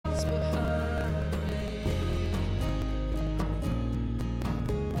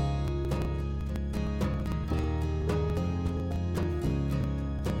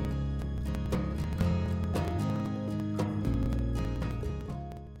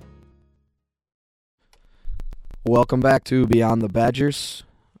Welcome back to Beyond the Badgers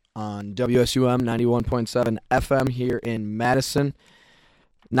on WSUM 91.7 FM here in Madison.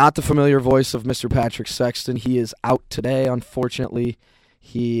 Not the familiar voice of Mr. Patrick Sexton. He is out today, unfortunately.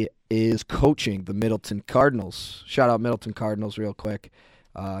 He is coaching the Middleton Cardinals. Shout out Middleton Cardinals real quick.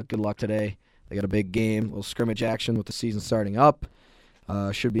 Good luck today. They got a big game, a little scrimmage action with the season starting up.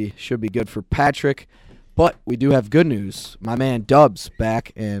 Should be good for Patrick. But we do have good news. My man Dubs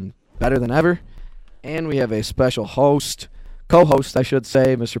back and better than ever. And we have a special co-host, I should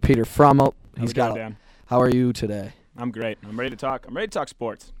say, Mr. Peter Frommel. Dan? How are you today? I'm great. I'm ready to talk. I'm ready to talk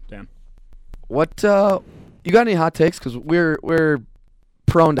sports, Dan. What you got any hot takes? Because we're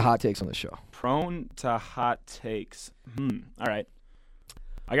prone to hot takes on the show. Prone to hot takes. All right.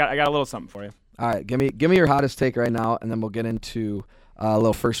 I got a little something for you. All right, give me your hottest take right now, and then we'll get into a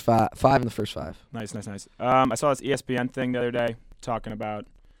little first five in the first five. Nice. I saw this ESPN thing the other day talking about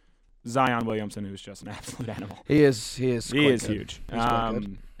Zion Williamson, who's just an absolute animal. He is huge.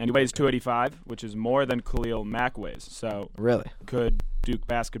 And he weighs 285, which is more than Khalil Mack weighs. So really, could Duke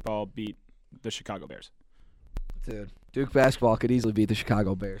basketball beat the Chicago Bears? Dude, Duke basketball could easily beat the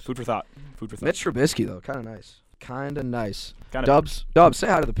Chicago Bears. Food for thought. Mitch Trubisky though, kind of nice. Dubs, say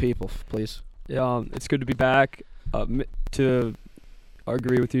hi to the people, please. Yeah, it's good to be back. To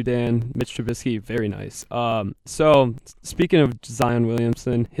agree with you, Dan, Mitch Trubisky, very nice. So, speaking of Zion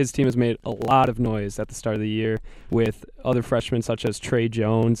Williamson, his team has made a lot of noise at the start of the year with other freshmen such as Trey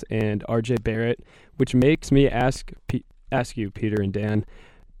Jones and R.J. Barrett, which makes me ask you, Peter and Dan,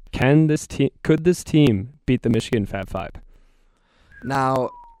 could this team beat the Michigan Fab Five?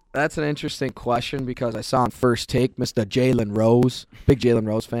 Now, that's an interesting question because I saw on First Take, Mr. Jalen Rose, big Jalen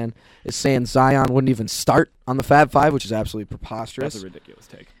Rose fan, is saying Zion wouldn't even start on the Fab Five, which is absolutely preposterous. That's a ridiculous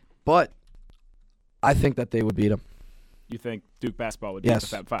take. But I think that they would beat him. You think Duke basketball would beat the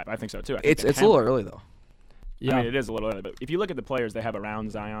Fab Five? I think so, too. It's a little early, though. Yeah. I mean, it is a little early. But if you look at the players they have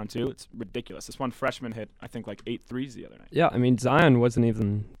around Zion, too, it's ridiculous. This one freshman hit, I think, like 8 threes the other night. Yeah, I mean, Zion wasn't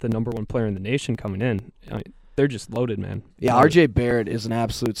even the number one player in the nation coming in. I mean, they're just loaded, man. Yeah, R.J. Barrett is an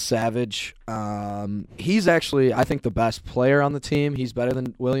absolute savage. He's actually, I think, the best player on the team. He's better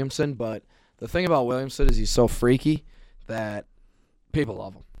than Williamson, but the thing about Williamson is he's so freaky that people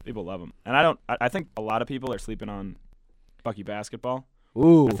love him. People love him. And I think a lot of people are sleeping on Bucky basketball.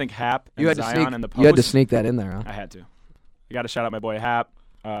 Ooh. I think Hap and Zion and the post. You had to sneak that in there, huh? I had to. I got to shout out my boy Hap.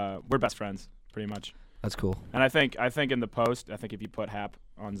 We're best friends, pretty much. That's cool. And I think in the post, if you put Hap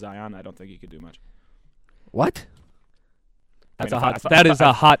on Zion, I don't think he could do much. What? That is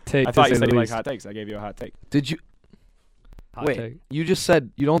a hot take. I thought you said you like hot takes. I gave you a hot take. Did you? Hot take. You just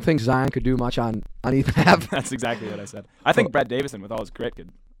said you don't think Zion could do much on either half. That's exactly what I said. I think Brett Davison, with all his grit,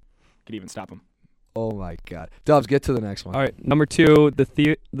 could even stop him. Oh, my God. Dubs, get to the next one. All right, number 2, the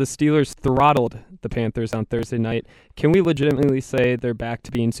Steelers throttled the Panthers on Thursday night. Can we legitimately say they're back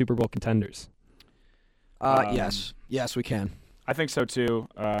to being Super Bowl contenders? Yes. Yes, we can. I think so, too.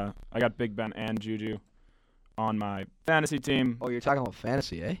 I got Big Ben and Juju on my fantasy team. Oh, you're talking about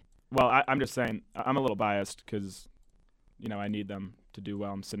fantasy, eh? Well, I'm just saying I'm a little biased because, I need them to do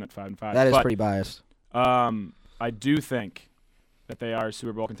well. I'm sitting at 5-5. That is pretty biased. I do think that they are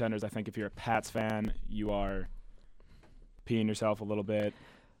Super Bowl contenders. I think if you're a Pats fan, you are peeing yourself a little bit.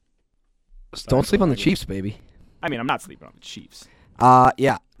 Don't sleep on the Chiefs, baby. I mean, I'm not sleeping on the Chiefs.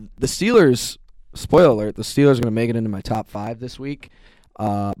 Yeah. The Steelers, spoiler alert, the Steelers are going to make it into my top 5 this week.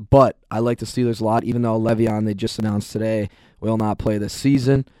 But I like the Steelers a lot, even though Le'Veon, they just announced today, will not play this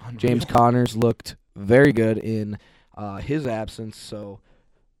season. Unreal. James Connors looked very good in his absence. So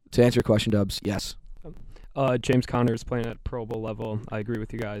to answer your question, Dubs, yes. James Conner is playing at Pro Bowl level. I agree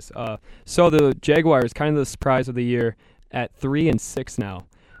with you guys. So the Jaguars, kind of the surprise of the year, at 3-6 now.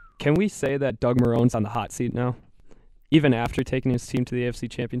 Can we say that Doug Marrone's on the hot seat now, even after taking his team to the AFC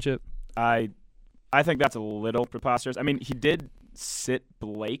Championship? I think that's a little preposterous. I mean, he did sit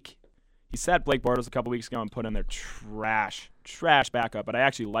Blake. He sat Blake Bortles a couple weeks ago and put in their trash backup. But I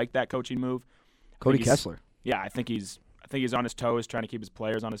actually like that coaching move. Cody Kessler. Yeah, I think he's on his toes, trying to keep his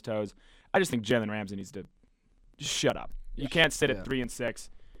players on his toes. I just think Jalen Ramsey needs to just shut up. You can't sit at 3-6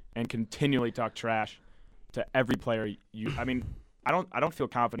 and continually talk trash to every player. I mean, I don't feel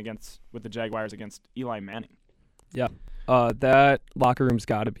confident with the Jaguars against Eli Manning. Yeah, that locker room's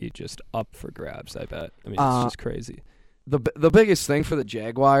got to be just up for grabs. I bet. I mean, it's just crazy. The biggest thing for the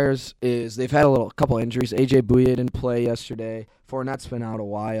Jaguars is they've had a couple injuries. A.J. Bouye didn't play yesterday. Fournette's been out a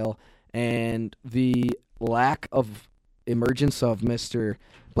while. And the lack of emergence of Mr.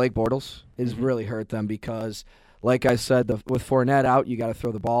 Blake Bortles has really hurt them because, like I said, with Fournette out, you got to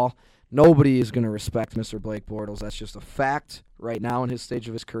throw the ball. Nobody is going to respect Mr. Blake Bortles. That's just a fact right now in his stage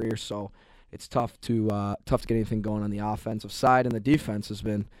of his career. So it's tough to get anything going on the offensive side, and the defense has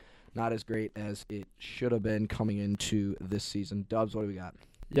been not as great as it should have been coming into this season. Dubs, what do we got?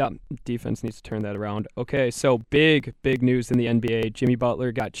 Yeah, defense needs to turn that around. Okay, so big news in the NBA. Jimmy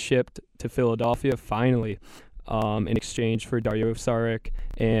Butler got shipped to Philadelphia finally in exchange for Dario Saric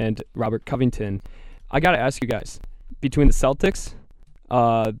and Robert Covington. I got to ask you guys, between the Celtics,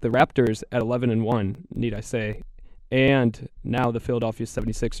 the Raptors at 11-1, need I say, and now the Philadelphia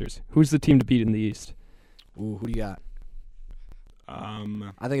 76ers, who's the team to beat in the East? Ooh, who do you got?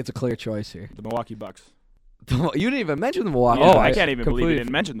 I think it's a clear choice here. The Milwaukee Bucks. You didn't even mention the Milwaukee. Yeah, Oh, I Bucks. can't even believe you completely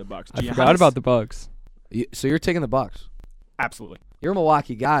didn't mention the Bucks. I forgot about the Bucks. So you're taking the Bucks. Absolutely. You're a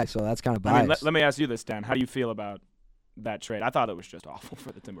Milwaukee guy, so that's kind of I biased. mean, let me ask you this, Dan. How do you feel about that trade? I thought it was just awful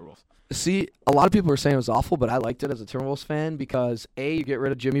for the Timberwolves. See, a lot of people were saying it was awful, but I liked it as a Timberwolves fan because A, you get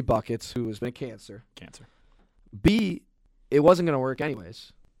rid of Jimmy Buckets, who has been cancer. B, it wasn't going to work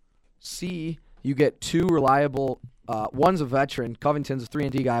anyways. C, you get two reliable. One's a veteran. Covington's a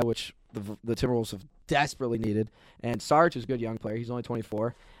 3-and-D guy, which the Timberwolves have desperately needed. And Sarge is a good young player. He's only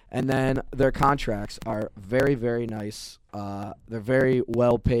 24. And then their contracts are very, very nice. They're very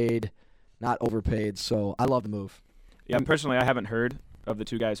well paid, not overpaid. So I love the move. Yeah, personally, I haven't heard of the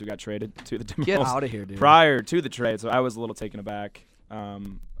two guys who got traded to the Timberwolves Get out of here, dude. prior to the trade, so I was a little taken aback. I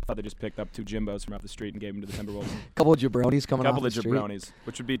thought they just picked up two Jimbos from off the street and gave them to the Timberwolves. Couple of jabronis coming off Couple the of street. jabronis,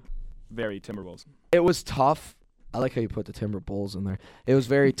 which would be very Timberwolves. It was tough. I like how you put the Timber Bulls in there. It was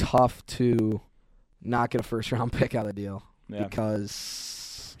very tough to not get a first-round pick out of the deal Yeah.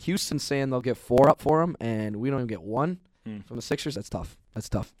 because Houston's saying they'll get 4 up for him, and we don't even get 1 from the Sixers. That's tough.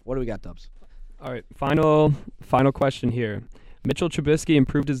 What do we got, Dubs? All right, final question here. Mitchell Trubisky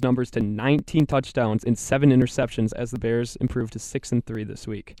improved his numbers to 19 touchdowns and 7 interceptions as the Bears improved to 6-3 this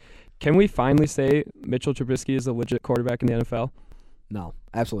week. Can we finally say Mitchell Trubisky is a legit quarterback in the NFL? No,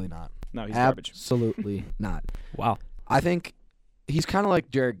 absolutely not. No, he's garbage. Absolutely not. Wow. I think he's kind of like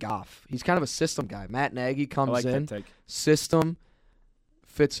Jared Goff. He's kind of a system guy. Matt Nagy I comes like in, that take. system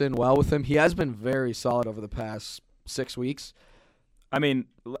fits in well with him. He has been very solid over the past 6 weeks. I mean,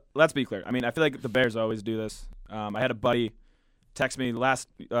 let's be clear. I mean, I feel like the Bears always do this. I had a buddy text me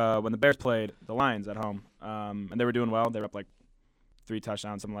when the Bears played the Lions at home, and they were doing well. They were up like 3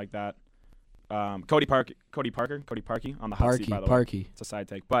 touchdowns, something like that. Cody Parkey on the hot seat, by the way. Parkey. It's a side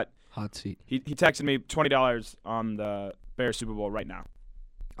take. But Hot seat. he texted me $20 on the Bears Super Bowl right now.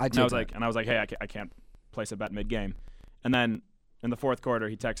 I And I was like, hey, I can't place a bet mid-game. And then in the fourth quarter,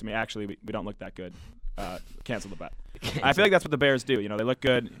 he texted me, actually, we don't look that good. Cancel the bet. I feel like that's what the Bears do. You know, they look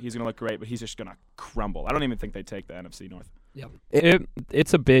good. He's going to look great, but he's just going to crumble. I don't even think they take the NFC North.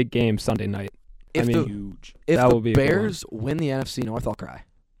 It's a big game Sunday night. If the, Huge. if That the will be a good Bears win the NFC North, I'll cry.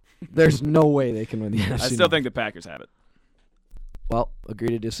 There's no way they can win the NFC North. I still think the Packers have it. Well, agree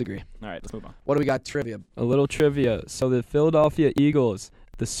to disagree. All right, let's move on. What do we got? Trivia. A little trivia. So the Philadelphia Eagles,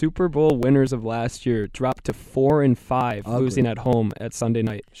 the Super Bowl winners of last year, dropped to 4-5, Ugly. losing at home at Sunday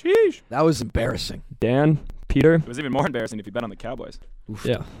night. Sheesh. That was embarrassing. Dan, Peter, It was even more embarrassing if you bet on the Cowboys. Oof.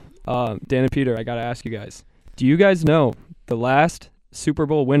 Yeah. Dan and Peter, I got to ask you guys. Do you guys know the last Super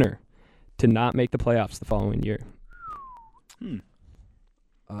Bowl winner to not make the playoffs the following year? You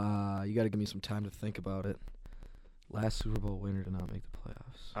got to give me some time to think about it. Last Super Bowl winner to not make the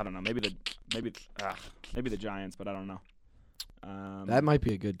playoffs. I don't know. Maybe the Giants, but I don't know. That might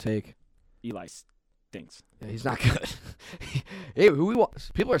be a good take. Eli stinks. Yeah, he's not good. Hey, who we won?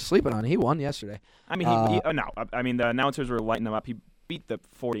 People are sleeping on. He won yesterday. I mean, I mean, the announcers were lighting him up. He beat the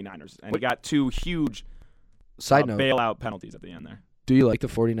 49ers, and he Wait. got 2 huge Side note: bailout penalties at the end there. do you like the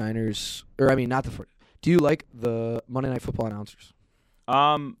 49ers? Or I mean, not the 40. Do you like the Monday Night Football announcers?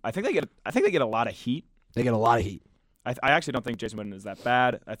 I think they get a lot of heat. They get a lot of heat. I actually don't think Jason Witten is that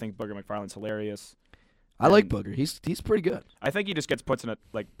bad. I think Booger McFarland's hilarious. I like And Booger. He's pretty good. I think he just gets put in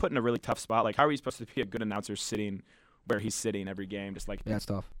a really tough spot. Like, how are you supposed to be a good announcer sitting where he's sitting every game? Just like, Yeah, it's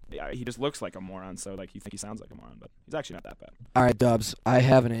tough. yeah, he just looks like a moron. So like, you think he sounds like a moron, but he's actually not that bad. All right, Dubs. I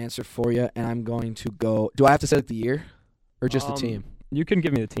have an answer for you, and I'm going to go. Do I have to set the year, or just the team? You can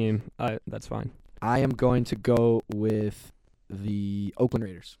give me the team. That's fine. I am going to go with the Oakland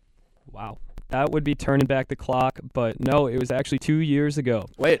Raiders. Wow. That would be turning back the clock, but no, it was actually 2 years ago.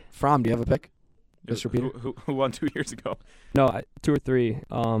 Wait, Fromm, do you have a pick? Mr. Peter? Who won 2 years ago? No, 2 or 3.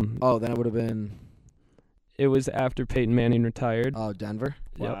 Oh, then it would have been It was after Peyton Manning retired. Denver.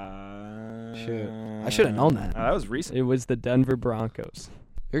 Yep. Shit. I should have known that. That was recent. It was the Denver Broncos.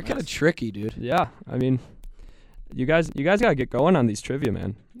 You're kind of Nice. tricky, dude. Yeah, I mean, you guys gotta get going on these trivia,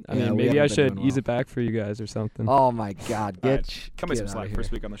 man. I Yeah, mean, we maybe I haven't been should doing ease well. it back for you guys or something. Oh my God, All right, get Cut me some outta slack here.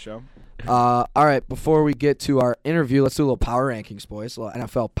 first week on the show. All right, before we get to our interview, let's do a little power rankings, boys. A little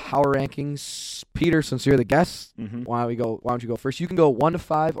NFL power rankings. Peter, since you're the guest, why don't you go first? You can go 1 to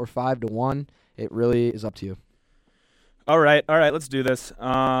 5 or 5 to 1. It really is up to you. All right, let's do this.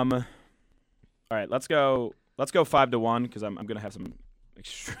 All right, let's go 5 to 1 because I'm gonna have some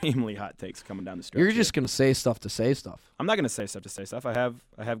extremely hot takes coming down the stretch. You're just gonna say stuff to say stuff. I'm not gonna say stuff to say stuff. I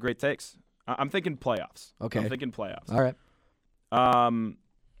have great takes. I'm thinking playoffs. Okay. I'm thinking playoffs. All right.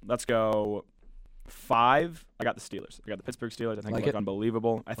 Let's go 5. I got the Steelers. I got the Pittsburgh Steelers. I think they look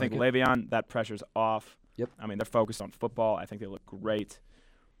unbelievable. I think Le'Veon, that pressure's off. Yep. I mean, they're focused on football. I think they look great.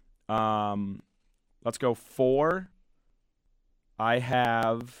 Let's go 4. I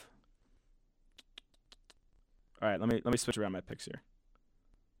have. All right, let me switch around my picks here.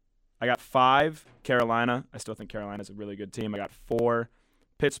 I got 5, Carolina. I still think Carolina's a really good team. I got 4,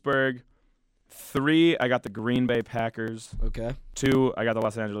 Pittsburgh. 3, I got the Green Bay Packers. Okay. 2, I got the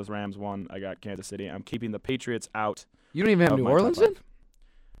Los Angeles Rams. 1, I got Kansas City. I'm keeping the Patriots out. You don't even have New Orleans in?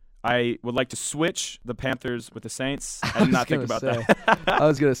 I would like to switch the Panthers with the Saints. I did not think about that. I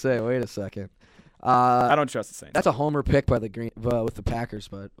was going to say, wait a second. I don't trust the Saints. That's a homer pick by the with the Packers,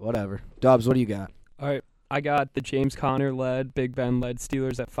 but whatever. Dubs, what do you got? All right. I got the James Conner-led, Big Ben-led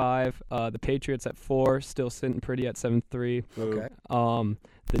Steelers at 5. The Patriots at 4, still sitting pretty at 7-3. Okay.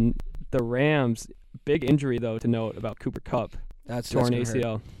 The Rams, big injury, though, to note about Cooper Kupp. That's torn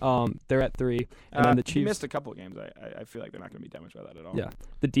ACL. They're at 3. And then the Chiefs. He missed a couple of games. I feel like they're not going to be damaged by that at all. Yeah.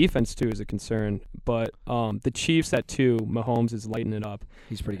 The defense, too, is a concern. But the Chiefs at 2, Mahomes is lighting it up.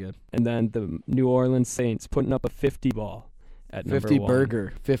 He's pretty good. And then the New Orleans Saints putting up a 50 ball. At 50 1.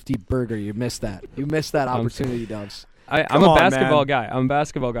 burger. You missed that. You missed that opportunity, Dubs. I'm a basketball guy.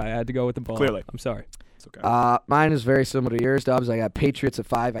 I had to go with the ball. Clearly. I'm sorry. It's okay. Mine is very similar to yours, Dubs. I got Patriots at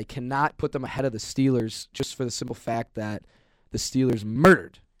 5. I cannot put them ahead of the Steelers just for the simple fact that the Steelers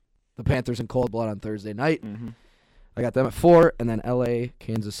murdered the Panthers in cold blood on Thursday night. Mm-hmm. I got them at 4, and then L.A.,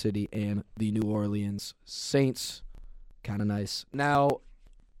 Kansas City, and the New Orleans Saints. Kind of nice. Now,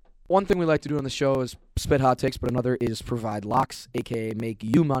 one thing we like to do on the show is spit hot takes, but another is provide locks, a.k.a. make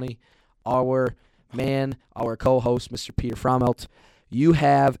you money. Our co-host, Mr. Peter Frommelt, you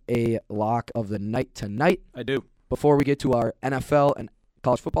have a lock of the night tonight. I do. Before we get to our NFL and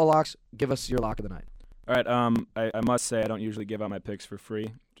college football locks, give us your lock of the night. All right. I must say I don't usually give out my picks for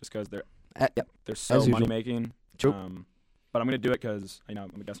free just because they're so money-making. True. But I'm going to do it because I'm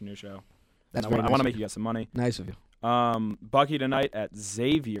a guest on your show. That's I want to make you guys some money. Nice of you. Bucky tonight at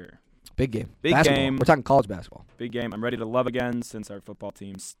Xavier. Big game. Big basketball. game. We're talking college basketball. Big game. I'm ready to love again since our football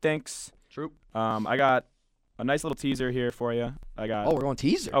team stinks. True. I got a nice little teaser here for you. We're going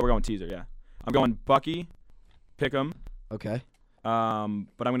teaser. Oh, we're going teaser, yeah. I'm going Bucky, Pick'em. Okay. But I'm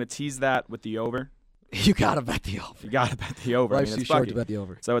going to tease that with the over. You got to bet the over. You got to bet the over. Life's too short to bet the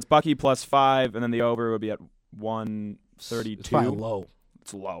over. So it's Bucky plus 5, and then the over would be at 132. It's probably low.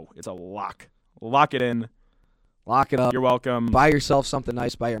 It's low. It's a lock. Lock it in. Lock it up. You're welcome. Buy yourself something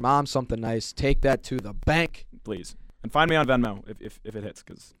nice. Buy your mom something nice. Take that to the bank. Please. And find me on Venmo if it hits,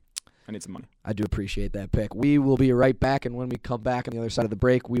 because I need some money. I do appreciate that pick. We will be right back, and when we come back on the other side of the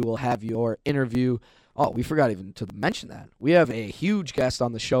break, we will have your interview. Oh, we forgot even to mention that. We have a huge guest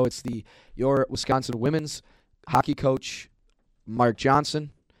on the show. It's your Wisconsin women's hockey coach, Mark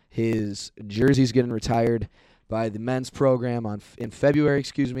Johnson. His jersey's getting retired by the men's program in February.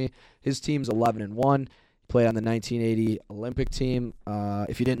 His team's 11-1. Played on the 1980 Olympic team.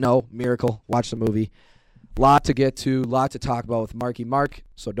 If you didn't know, miracle. Watch the movie. Lot to get to, lot to talk about with Marky Mark,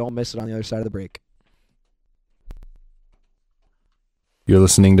 so don't miss it on the other side of the break. You're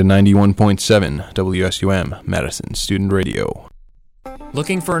listening to 91.7 WSUM, Madison Student Radio.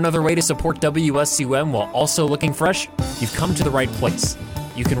 Looking for another way to support WSUM while also looking fresh? You've come to the right place.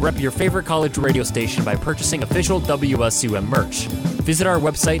 You can rep your favorite college radio station by purchasing official WSUM merch. Visit our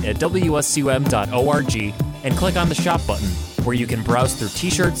website at WSUM.org and click on the shop button, where you can browse through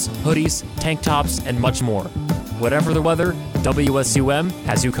t-shirts, hoodies, tank tops, and much more. Whatever the weather, WSUM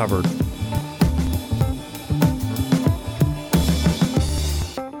has you covered.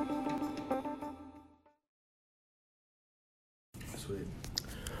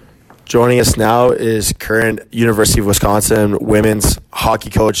 Joining us now is current University of Wisconsin women's hockey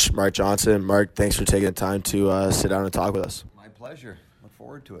coach, Mark Johnson. Mark, thanks for taking the time to sit down and talk with us. My pleasure. Look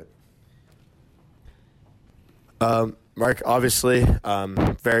forward to it. Mark, obviously,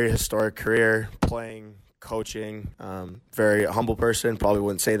 very historic career, playing, coaching, very humble person. Probably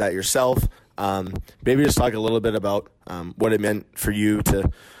wouldn't say that yourself. Maybe just talk a little bit about what it meant for you to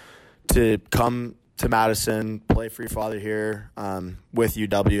come to Madison, play for your father here with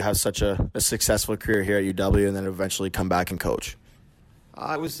UW, have such a successful career here at UW, and then eventually come back and coach.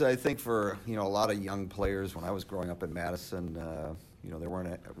 I think for a lot of young players when I was growing up in Madison, there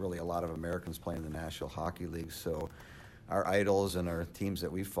weren't really a lot of Americans playing in the National Hockey League, so our idols and our teams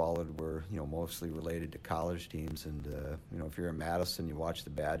that we followed were mostly related to college teams. And if you're in Madison, you watch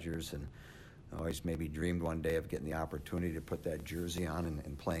the Badgers, and I always maybe dreamed one day of getting the opportunity to put that jersey on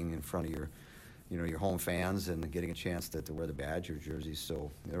and playing in front of your home fans and getting a chance to wear the Badger jerseys.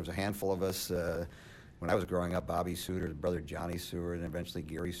 So there was a handful of us. When I was growing up, Bobby Suter, his brother Johnny Suter, and eventually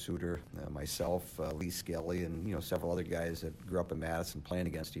Gary Suter, myself, Lee Skelly, and several other guys that grew up in Madison playing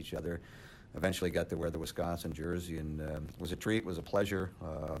against each other, eventually got to wear the Wisconsin jersey, and it was a treat, it was a pleasure.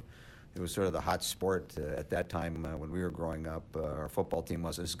 It was sort of the hot sport at that time when we were growing up. Our football team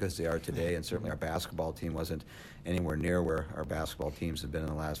wasn't as good as they are today, and certainly our basketball team wasn't anywhere near where our basketball teams have been in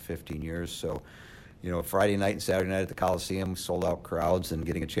the last 15 years. So, Friday night and Saturday night at the Coliseum, sold-out crowds, and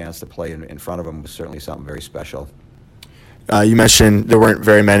getting a chance to play in front of them was certainly something very special. You mentioned there weren't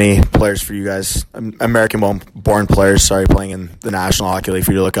very many players for you guys, American-born players, playing in the National Hockey League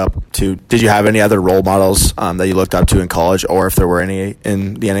for you to look up to. Did you have any other role models that you looked up to in college, or if there were any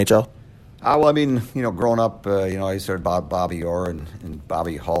in the NHL? Growing up, I started Bobby Orr and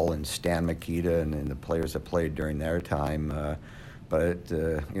Bobby Hull and Stan Mikita and the players that played during their time. But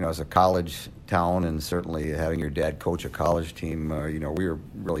as a college town, and certainly having your dad coach a college team, we were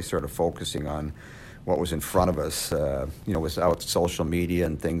really sort of focusing on what was in front of us. Without social media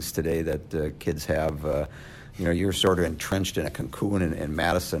and things today that kids have, you're sort of entrenched in a cocoon in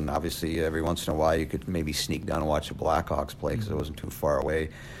Madison. Obviously, every once in a while you could maybe sneak down and watch the Blackhawks play because it wasn't too far away.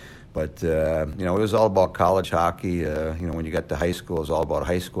 But, it was all about college hockey. When you got to high school, it was all about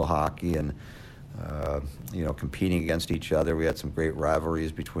high school hockey and, competing against each other. We had some great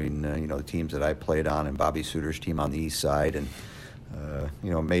rivalries between, the teams that I played on and Bobby Suter's team on the east side. And,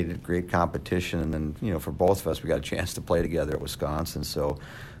 made it great competition. And then, for both of us, we got a chance to play together at Wisconsin. So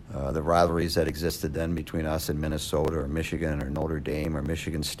the rivalries that existed then between us and Minnesota or Michigan or Notre Dame or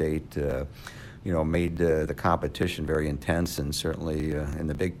Michigan State, made the competition very intense, and certainly in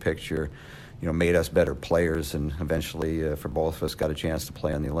the big picture, made us better players. And eventually, for both of us, got a chance to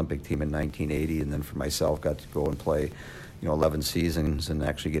play on the Olympic team in 1980, and then for myself, got to go and play, 11 seasons and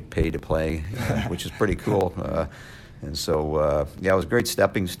actually get paid to play, which is pretty cool. And so, it was a great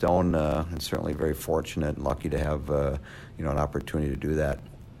stepping stone, and certainly very fortunate and lucky to have, an opportunity to do that.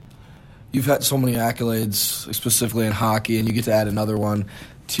 You've had so many accolades, specifically in hockey, and you get to add another one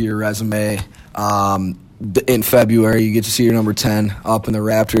to your resume. In February, you get to see your number 10 up in the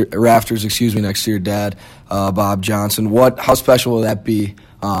rafters, next to your dad, Bob Johnson. How special will that be,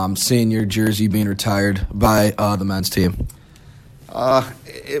 seeing your jersey being retired by the men's team?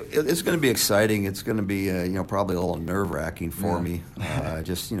 It's going to be exciting. It's going to be, probably a little nerve-wracking for me,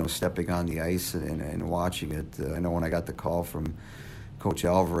 just, stepping on the ice and watching it. I know when I got the call from Coach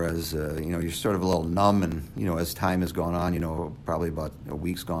Alvarez, you're sort of a little numb, and, as time has gone on, probably about a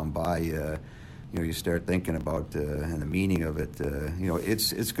week's gone by, you start thinking about and the meaning of it.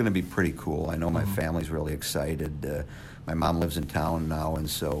 It's going to be pretty cool. I know my family's really excited. My mom lives in town now, and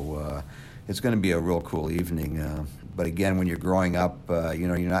so it's going to be a real cool evening. But again, when you're growing up,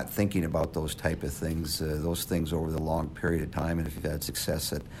 you're not thinking about those type of things, those things over the long period of time. And if you've had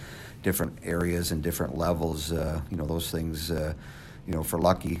success at different areas and different levels, those things, for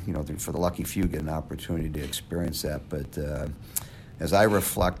the lucky few get an opportunity to experience that. But as I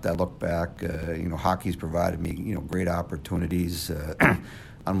reflect, I look back, hockey's provided me, great opportunities,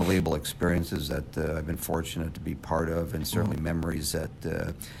 unbelievable experiences that I've been fortunate to be part of, and certainly memories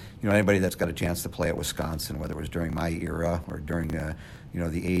that, anybody that's got a chance to play at Wisconsin, whether it was during my era or during, the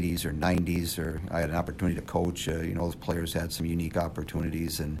 80s or 90s, or I had an opportunity to coach, those players had some unique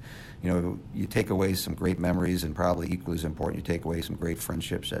opportunities, and, you take away some great memories, and probably equally as important, you take away some great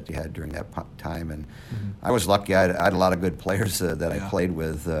friendships that you had during that time. And I was lucky. I had a lot of good players that I played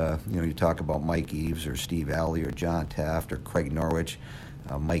with. You talk about Mike Eves or Steve Alley or John Taft or Craig Norwich,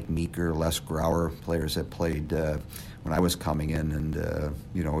 Mike Meeker, Les Grauer, players that played when I was coming in, and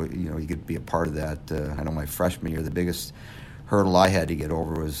you could be a part of that. I know my freshman year, the biggest hurdle I had to get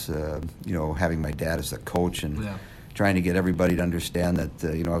over was having my dad as the coach, and trying to get everybody to understand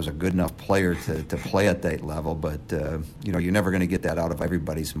that I was a good enough player to play at that level, but you're never going to get that out of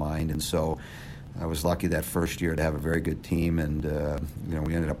everybody's mind. And so I was lucky that first year to have a very good team, and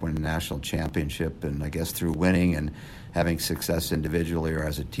we ended up winning the national championship, and I guess through winning and having success individually or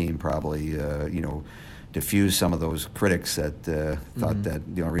as a team, probably diffuse some of those critics that thought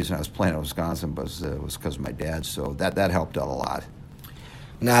that the only reason I was playing at Wisconsin was because of my dad. So that helped out a lot.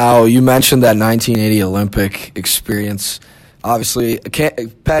 Now, you mentioned that 1980 Olympic experience. obviously,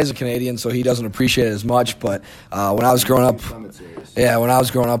 Patty's a Canadian, so he doesn't appreciate it as much. But when I was growing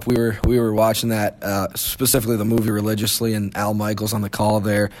up, we were watching that, specifically the movie religiously, and Al Michaels on the call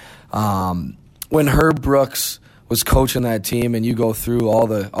there. When Herb Brooks was coaching that team, and you go through all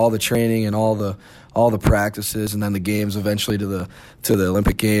the training and all the practices, and then the games eventually to the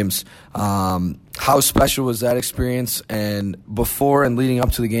Olympic Games. How special was that experience? And before and leading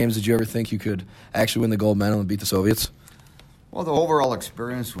up to the games, did you ever think you could actually win the gold medal and beat the Soviets? Well, the overall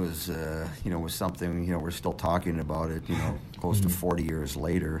experience was, was something, we're still talking about it, close to 40 years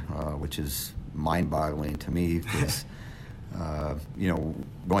later, which is mind-boggling to me because,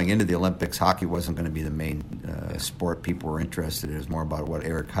 going into the Olympics, hockey wasn't going to be the main sport people were interested in. It was more about what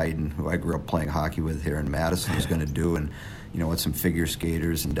Eric Hayden, who I grew up playing hockey with here in Madison, was going to do, and, what some figure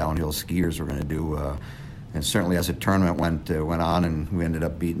skaters and downhill skiers were going to do. And certainly as the tournament went on, and we ended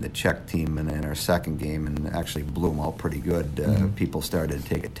up beating the Czech team in our second game and actually blew them out pretty good, people started to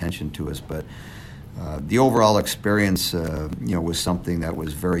take attention to us. But the overall experience, was something that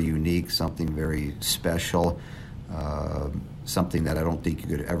was very unique, something very special, something that I don't think you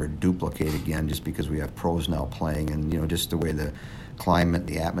could ever duplicate again just because we have pros now playing. And, just the way the climate,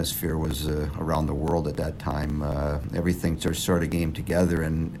 the atmosphere was around the world at that time, everything just sort of came together,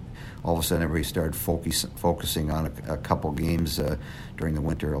 and all of a sudden everybody started focusing on a couple games during the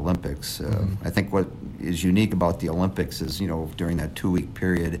Winter Olympics. I think what is unique about the Olympics is, during that 2-week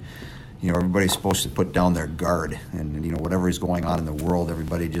period, everybody's supposed to put down their guard, and whatever is going on in the world,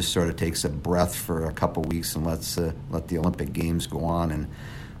 everybody just sort of takes a breath for a couple weeks and let the Olympic Games go on. And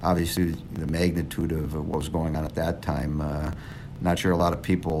obviously the magnitude of what was going on at that time, not sure a lot of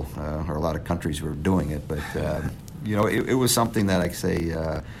people or a lot of countries were doing it, but it was something that I say.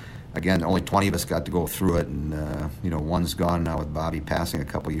 Again, only 20 of us got to go through it, and one's gone now with Bobby passing a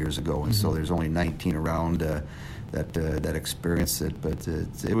couple years ago, and so there's only 19 around that experienced it. But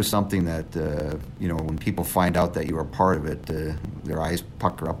it was something that when people find out that you were part of it, their eyes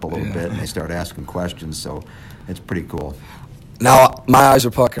pucker up a little bit, and they start asking questions. So it's pretty cool. Now my eyes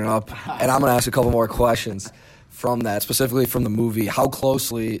are puckering up, and I'm going to ask a couple more questions from that, specifically from the movie. How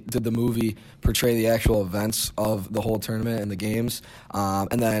closely did the movie portray the actual events of the whole tournament and the games?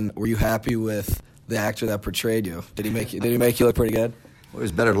 And then, were you happy with the actor that portrayed you? Did he make you look pretty good? Well, he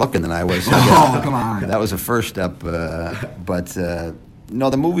was better looking than I was. Come on. That was the first step. But no,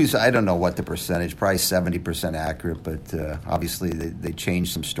 the movies, I don't know what the percentage, probably 70% accurate, but obviously they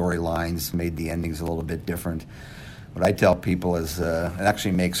changed some storylines, made the endings a little bit different. What I tell people is it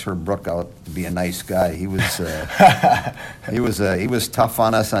actually makes Herb Brook out to be a nice guy. He was tough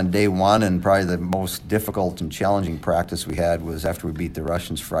on us on day one, and probably the most difficult and challenging practice we had was after we beat the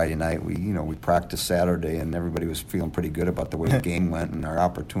Russians Friday night. We practiced Saturday, and everybody was feeling pretty good about the way the game went and our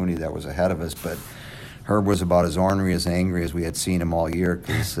opportunity that was ahead of us. But Herb was about as ornery, as angry as we had seen him all year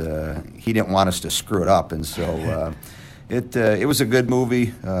because he didn't want us to screw it up, and so it was a good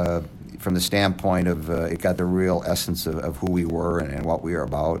movie. From the standpoint of it got the real essence of who we were and what we were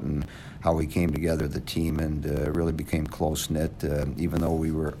about and how we came together, the team, and really became close-knit, even though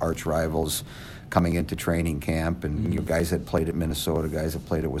we were arch rivals coming into training camp. And guys that played at Minnesota, guys that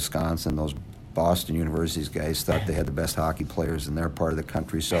played at Wisconsin, those Boston Universities guys thought they had the best hockey players in their part of the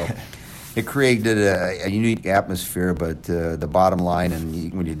country. So it created a unique atmosphere, but the bottom line,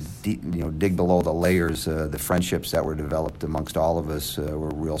 and when you dig below the layers, the friendships that were developed amongst all of us were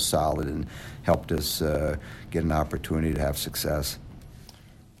real solid and helped us get an opportunity to have success.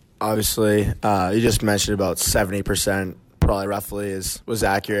 Obviously, you just mentioned about 70%, probably roughly, was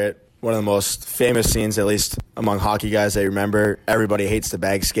accurate. One of the most famous scenes, at least among hockey guys that you remember, everybody hates the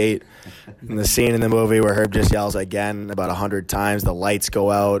bag skate. And the scene in the movie where Herb just yells again about 100 times, the lights go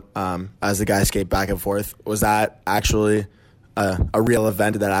out as the guys skate back and forth. Was that actually a real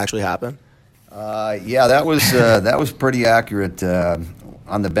event? Did that actually happen? Yeah, that was pretty accurate.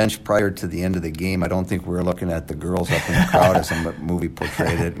 On the bench prior to the end of the game, I don't think we were looking at the girls up in the crowd as the movie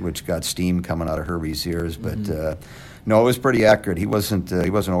portrayed it, which got steam coming out of Herbie's ears. But no, it was pretty accurate. He wasn't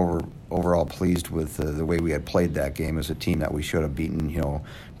overall pleased with the way we had played that game. It was a team that we should have beaten,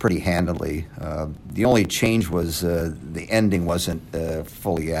 pretty handily. The only change was the ending wasn't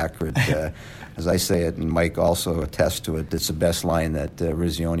fully accurate. As I say it, and Mike also attests to it, it's the best line that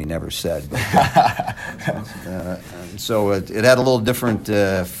Rizzioni never said. So it had a little different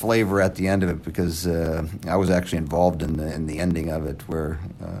flavor at the end of it because I was actually involved in the ending of it, where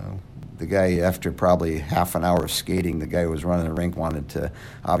the guy, after probably half an hour of skating, the guy who was running the rink wanted to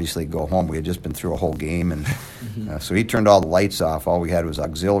obviously go home. We had just been through a whole game, and so he turned all the lights off. All we had was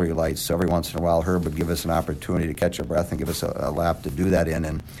auxiliary lights. So every once in a while, Herb would give us an opportunity to catch our breath and give us a lap to do that in.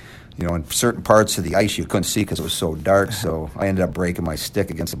 And in certain parts of the ice you couldn't see because it was so dark, so I ended up breaking my stick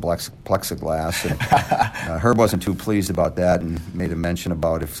against the plexiglass. And Herb wasn't too pleased about that and made a mention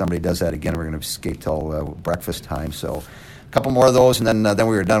about if somebody does that again, we're going to skate till breakfast time. So a couple more of those, and then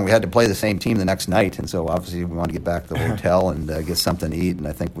we were done. We had to play the same team the next night, and so obviously we wanted to get back to the hotel and get something to eat, and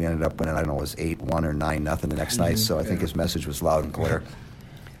I think we ended up winning, I don't know, it was 8-1 or 9-0 the next night, so I think his message was loud and clear.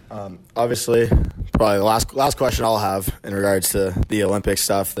 Obviously, probably the last question I'll have in regards to the Olympic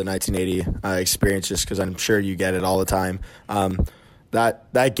stuff, the 1980 experience, just because I'm sure you get it all the time.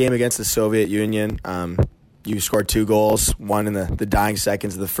 That game against the Soviet Union, you scored 2 goals, one in the dying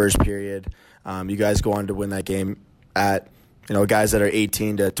seconds of the first period. You guys go on to win that game at guys that are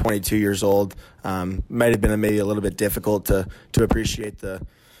 18 to 22 years old. Might have been maybe a little bit difficult to appreciate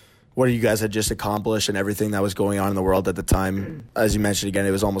what you guys had just accomplished and everything that was going on in the world at the time. As you mentioned, again,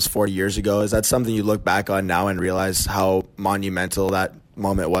 it was almost 40 years ago. Is that something you look back on now and realize how monumental that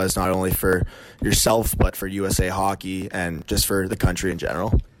moment was, not only for yourself, but for USA Hockey and just for the country in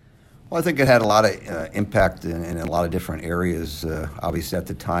general? Well, I think it had a lot of impact in a lot of different areas. Obviously, at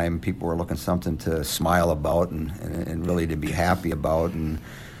the time, people were looking something to smile about and really to be happy about. And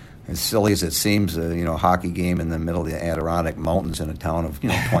as silly as it seems, a hockey game in the middle of the Adirondack Mountains in a town of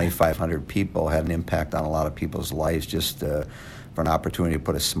 2,500 people had an impact on a lot of people's lives, just for an opportunity to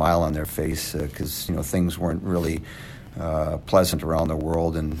put a smile on their face, because things weren't really pleasant around the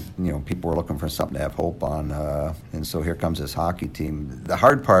world, and people were looking for something to have hope on. And so here comes this hockey team. The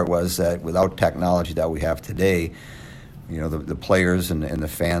hard part was that without technology that we have today, the players and the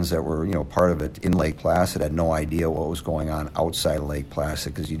fans that were, part of it in Lake Placid had no idea what was going on outside of Lake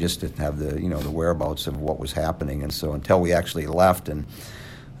Placid, because you just didn't have the whereabouts of what was happening. And so until we actually left and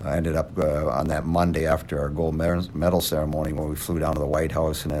ended up on that Monday after our gold medal ceremony, when we flew down to the White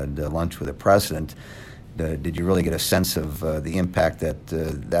House and had lunch with the president, did you really get a sense of the impact that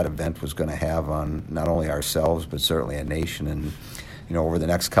that event was going to have on not only ourselves but certainly a nation. And over the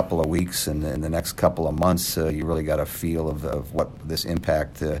next couple of weeks and the next couple of months, you really got a feel of what this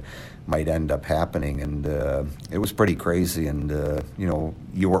impact might end up happening. And it was pretty crazy, and,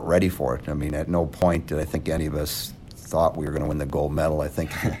 you weren't ready for it. I mean, at no point did I think any of us thought we were going to win the gold medal. I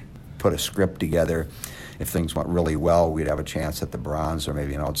think put a script together. If things went really well, we'd have a chance at the bronze or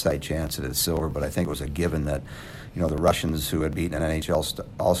maybe an outside chance at the silver. But I think it was a given that, the Russians, who had beaten an NHL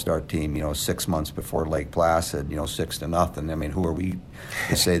All-Star team, 6 months before Lake Placid, 6-0. I mean, who are we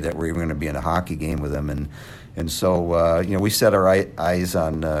to say that we're even going to be in a hockey game with them? And so, we set our eyes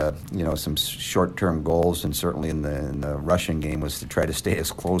on, some short-term goals, and certainly in the Russian game was to try to stay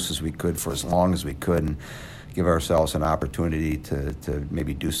as close as we could for as long as we could, and give ourselves an opportunity to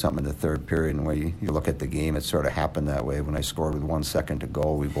maybe do something in the third period. And when you look at the game, it sort of happened that way. When I scored with 1 second to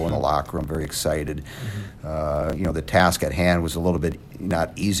go, we go in the locker room very excited. The task at hand was a little bit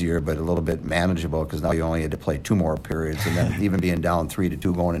not easier, but a little bit manageable, because now you only had to play 2 more periods. And then even being down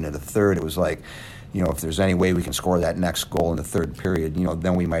 3-2 going into the third, it was like, if there's any way we can score that next goal in the third period,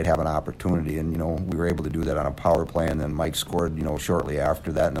 then we might have an opportunity. And, we were able to do that on a power play, and then Mike scored, shortly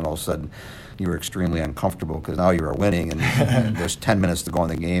after that. And then all of a sudden, you were extremely uncomfortable because now you were winning, and there's 10 minutes to go in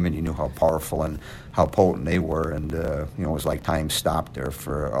the game, and you knew how powerful and how potent they were. And, it was like time stopped there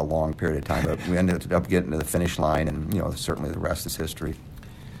for a long period of time. But we ended up getting to the finish line, and, certainly the rest is history.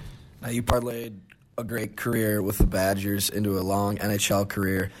 Now, you parlayed a great career with the Badgers into a long NHL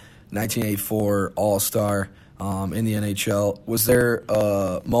career. 1984 All-Star in the NHL. Was there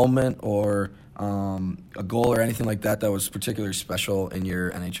a moment or a goal or anything like that was particularly special in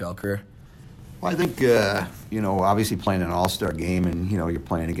your NHL career? Well, I think, obviously playing an all-star game, and, you're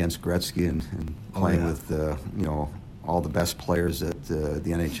playing against Gretzky and playing with, all the best players that the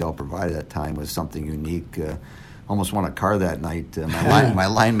NHL provided at that time was something unique. Almost won a car that night. My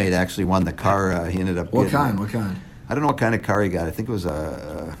line mate actually won the car. He ended up What kind? I don't know what kind of car he got. I think it was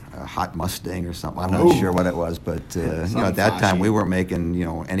a hot Mustang or something. I'm not sure what it was, but at that time we weren't making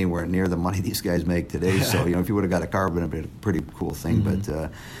anywhere near the money these guys make today. So if you would have got a car, it would have been a pretty cool thing. Mm-hmm.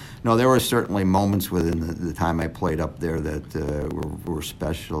 But no, there were certainly moments within the time I played up there that were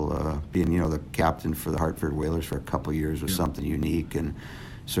special. Being the captain for the Hartford Whalers for a couple of years was something unique and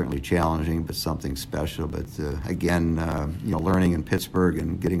certainly challenging, but something special. But again, learning in Pittsburgh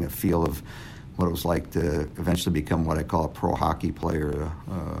and getting a feel of what it was like to eventually become what I call a pro hockey player,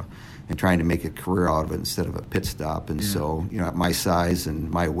 and trying to make a career out of it instead of a pit stop. And so, at my size and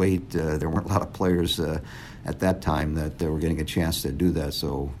my weight, there weren't a lot of players at that time that were getting a chance to do that.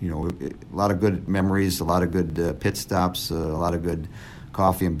 So, a lot of good memories, a lot of good pit stops, a lot of good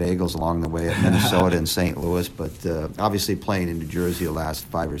coffee and bagels along the way at Minnesota and St. Louis. But obviously playing in New Jersey the last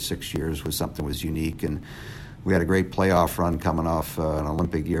 5 or 6 years was something that was unique. And we had a great playoff run coming off an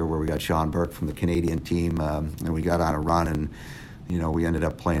Olympic year where we got Sean Burke from the Canadian team, and we got on a run, and we ended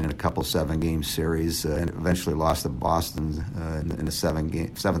up playing in a couple 7-game series, and eventually lost to Boston in the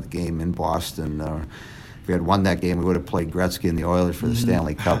seventh game in Boston. If we had won that game, we would have played Gretzky and the Oilers for the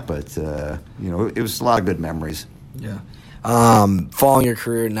Stanley Cup. But it was a lot of good memories. Yeah. Following your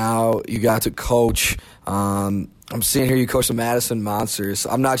career now, you got to coach. I'm seeing here you coach the Madison Monsters.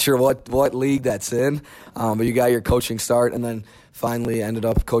 I'm not sure what league that's in, but you got your coaching start and then finally ended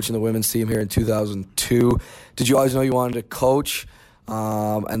up coaching the women's team here in 2002. Did you always know you wanted to coach?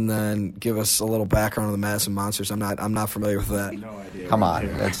 And then give us a little background on the Madison Monsters. I'm not familiar with that. No idea. Come on,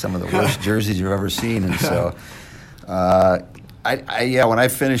 that's some of the worst jerseys you've ever seen. And so, when I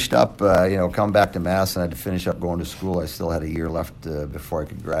finished up, coming back to Madison, I had to finish up going to school. I still had a year left before I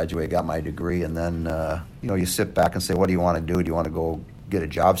could graduate. Got my degree, and then you sit back and say, what do you want to do? Do you want to go get a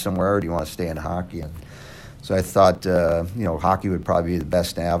job somewhere, or do you want to stay in hockey? And so I thought, hockey would probably be the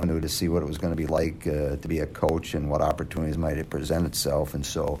best avenue to see what it was going to be like to be a coach and what opportunities might it present itself. And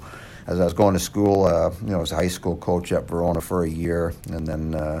so as I was going to school, I was a high school coach at Verona for a year, and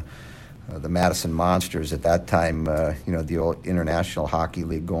then the Madison Monsters at that time, the old International Hockey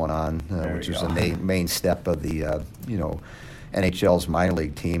League going on, which was the main step of the, NHL's minor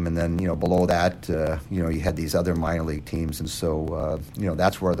league team, and then below that you had these other minor league teams, and so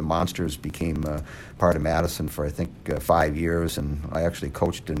that's where the Monsters became part of Madison for I think 5 years, and I actually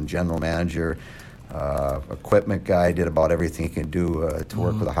coached and general manager, equipment guy, did about everything he could do to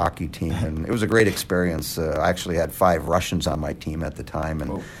work with a hockey team, and it was a great experience. I actually had 5 Russians on my team at the time,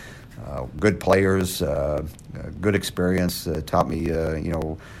 and good players, good experience, taught me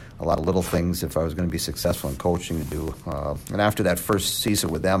a lot of little things if I was going to be successful in coaching to do. And after that first season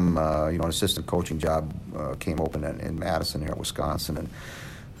with them, an assistant coaching job came open in Madison here in Wisconsin,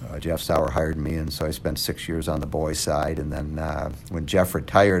 and Jeff Sauer hired me, and so I spent 6 years on the boys' side. And then when Jeff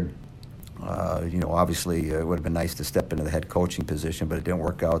retired, obviously it would have been nice to step into the head coaching position, but it didn't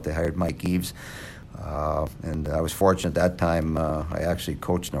work out. They hired Mike Eaves. And I was fortunate that time. I actually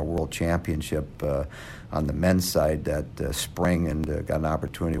coached in a world championship on the men's side that spring, and got an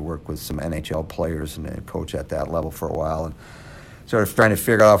opportunity to work with some NHL players and coach at that level for a while. And sort of trying to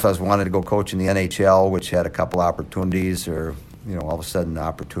figure out if I wanted to go coach in the NHL, which had a couple opportunities, or all of a sudden the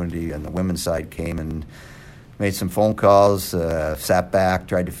opportunity on the women's side came, and made some phone calls, sat back,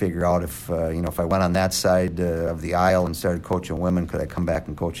 tried to figure out if if I went on that side of the aisle and started coaching women, could I come back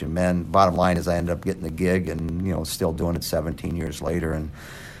and coach men? Bottom line is I ended up getting the gig, and still doing it 17 years later. And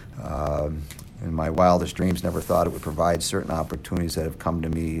in my wildest dreams, never thought it would provide certain opportunities that have come to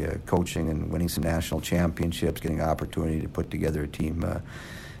me, coaching and winning some national championships, getting an opportunity to put together a team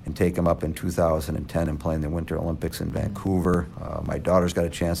and take them up in 2010 and playing the Winter Olympics in Vancouver. My daughter's got a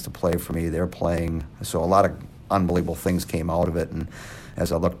chance to play for me. They're playing. So a lot of unbelievable things came out of it. And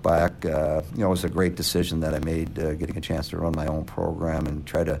as I look back, it was a great decision that I made, getting a chance to run my own program and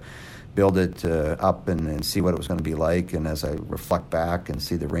try to build it up and see what it was going to be like. And as I reflect back and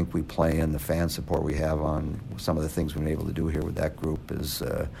see the rink we play in, the fan support we have on some of the things we've been able to do here with that group is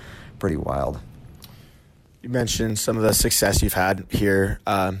pretty wild. You mentioned some of the success you've had here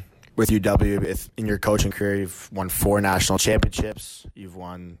with UW. In your coaching career, you've won 4 national championships. You've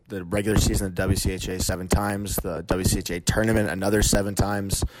won the regular season of the WCHA 7 times, the WCHA tournament another 7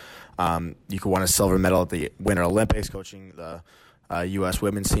 times. You could win a silver medal at the Winter Olympics, coaching the U.S.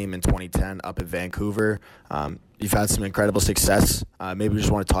 women's team in 2010 up at Vancouver. You've had some incredible success. Maybe we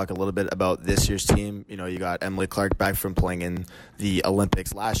just want to talk a little bit about this year's team. You got Emily Clark back from playing in the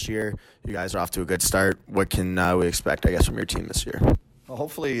Olympics last year. You guys are off to a good start. What can we expect, I guess, from your team this year? Well,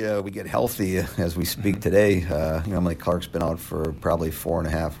 hopefully we get healthy as we speak today. Emily Clark's been out for probably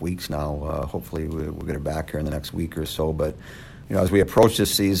 4.5 weeks now. Hopefully we'll get her back here in the next week or so. But, as we approach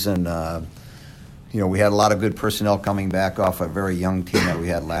this season, we had a lot of good personnel coming back off a very young team that we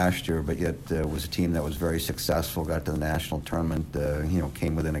had last year, but yet was a team that was very successful, got to the national tournament,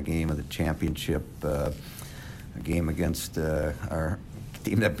 came within a game of the championship, a game against our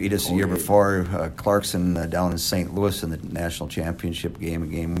team that beat us the year before, Clarkson, down in St. Louis in the national championship game,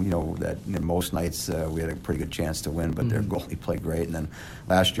 that most nights we had a pretty good chance to win, but their goalie played great. And then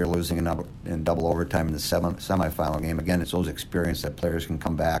last year losing in double overtime in the semifinal game. Again, it's those experiences that players can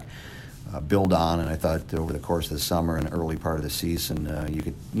come back, build on, and I thought over the course of the summer and early part of the season, you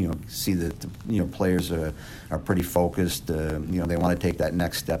could see that players are pretty focused. They want to take that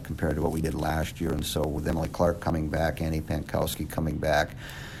next step compared to what we did last year, and so with Emily Clark coming back, Annie Pankowski coming back,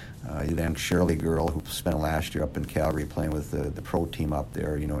 then Shirley Girl, who spent last year up in Calgary playing with the pro team up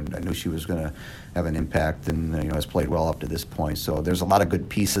there. I knew she was going to have an impact, and has played well up to this point. So there's a lot of good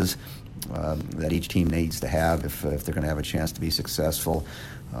pieces. that each team needs to have if they're going to have a chance to be successful.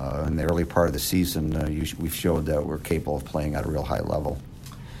 In the early part of the season, we've showed that we're capable of playing at a real high level.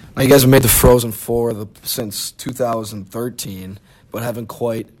 Now, you guys have made the Frozen Four since 2013, but haven't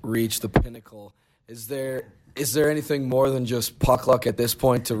quite reached the pinnacle. Is there anything more than just puck luck at this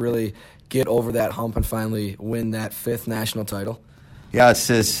point to really get over that hump and finally win that 5th national title? Yeah,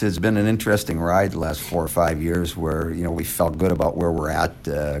 it's been an interesting ride the last 4 or 5 years where, we felt good about where we're at,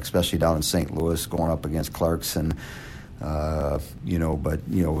 especially down in St. Louis going up against Clarkson. But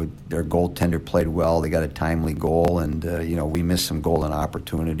their goaltender played well. They got a timely goal, and, we missed some golden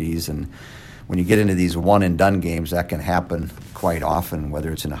opportunities. And when you get into these one-and-done games, that can happen quite often,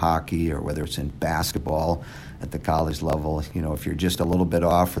 whether it's in hockey or whether it's in basketball at the college level. If you're just a little bit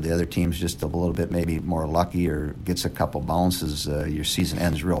off or the other team's just a little bit maybe more lucky or gets a couple bounces, your season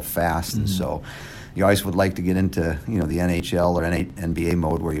ends real fast. Mm-hmm. And so you always would like to get into, the NHL or NBA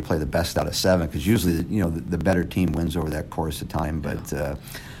mode where you play the best out of 7, because usually, the better team wins over that course of time. But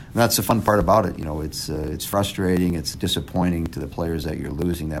that's the fun part about it. It's frustrating. It's disappointing to the players that you're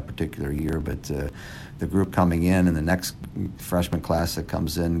losing that particular year. But the group coming in and the next freshman class that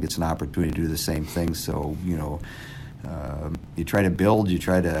comes in gets an opportunity to do the same thing. So, you try to build, you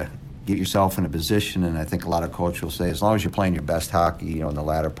try to get yourself in a position, and I think a lot of coaches will say, as long as you're playing your best hockey, in the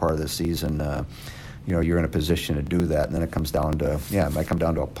latter part of the season, you're in a position to do that. And then it comes down to, it might come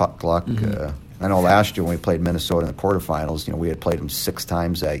down to a puck luck. Mm-hmm. I know last year when we played Minnesota in the quarterfinals, we had played them 6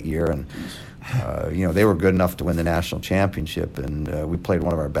 times that year, and they were good enough to win the national championship, and we played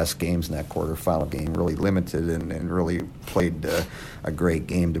one of our best games in that quarterfinal game, really limited, and really played a great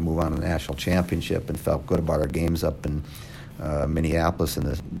game to move on to the national championship, and felt good about our games up in Minneapolis in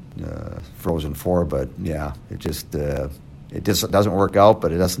the Frozen Four. But it just doesn't work out,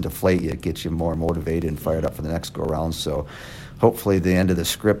 but it doesn't deflate you. It gets you more motivated and fired up for the next go around. So hopefully the end of the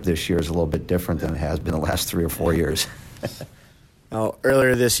script this year is a little bit different than it has been the last 3 or 4 years. Now,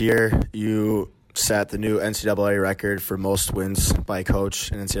 earlier this year, you set the new NCAA record for most wins by a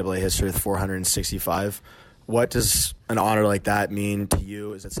coach in NCAA history with 465. What does an honor like that mean to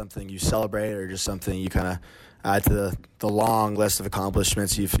you? Is it something you celebrate, or just something you kind of add to the long list of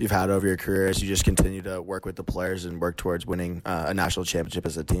accomplishments you've had over your career as you just continue to work with the players and work towards winning a national championship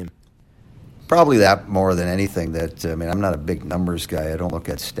as a team? Probably that more than anything. I'm not a big numbers guy. I don't look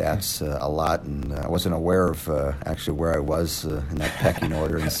at stats a lot, and I wasn't aware of actually where I was in that pecking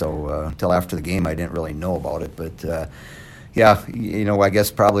order. And so until after the game, I didn't really know about it. But I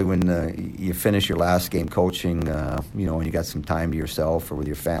guess probably when you finish your last game coaching, when you got some time to yourself or with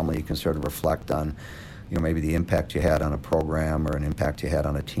your family, you can sort of reflect on, maybe the impact you had on a program or an impact you had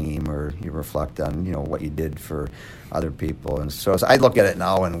on a team, or you reflect on, what you did for other people. And so as I look at it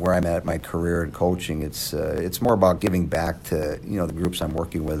now and where I'm at my career in coaching, it's more about giving back to, the groups I'm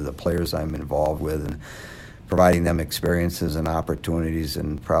working with, the players I'm involved with, and providing them experiences and opportunities,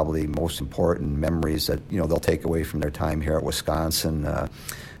 and probably most important, memories that, they'll take away from their time here at Wisconsin.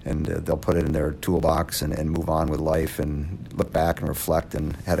 And they'll put it in their toolbox and move on with life and look back and reflect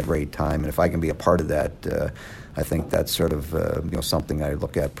and had a great time. And if I can be a part of that, I think that's sort of something I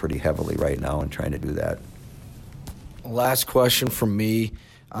look at pretty heavily right now and trying to do that. Last question from me.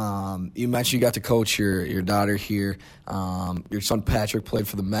 You mentioned you got to coach your daughter here. Your son Patrick played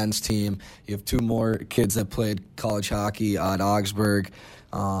for the men's team. You have 2 more kids that played college hockey at Augsburg.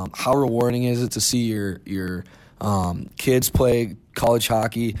 How rewarding is it to see your kids play college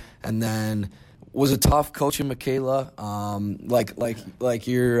hockey? And then, was it tough coaching Michaela? Like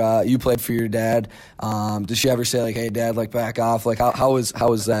you played for your dad. Did she ever say, like, "Hey, Dad, like, back off"? Like, how is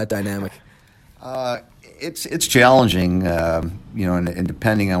that dynamic? It's challenging, and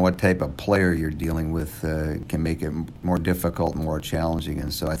depending on what type of player you're dealing with, can make it more difficult and more challenging.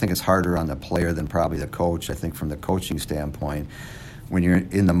 And so I think it's harder on the player than probably the coach. I think from the coaching standpoint, when you're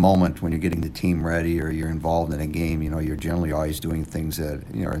in the moment, when you're getting the team ready or you're involved in a game, you're generally always doing things that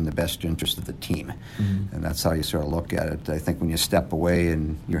are in the best interest of the team. Mm-hmm. And that's how you sort of look at it. I think when you step away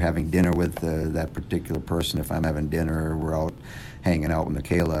and you're having dinner with that particular person, if I'm having dinner or we're out hanging out with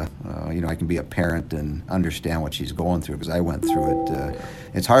Michaela, I can be a parent and understand what she's going through, because I went through it.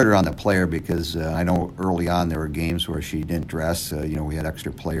 It's harder on the player because I know early on there were games where she didn't dress. We had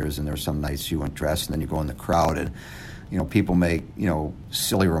extra players, and there were some nights she went dressed, and then you go in the crowd and people make,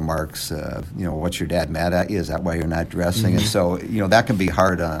 silly remarks, what's your dad mad at you? Is that why you're not dressing? Mm-hmm. And so, that can be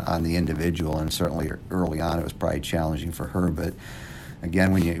hard on the individual, and certainly early on it was probably challenging for her. But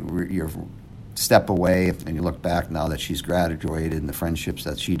again, when you're step away and you look back now that she's graduated and the friendships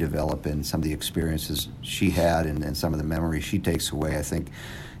that she developed and some of the experiences she had and some of the memories she takes away, I think,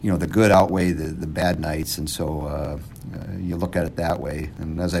 the good outweigh the bad nights, and so you look at it that way.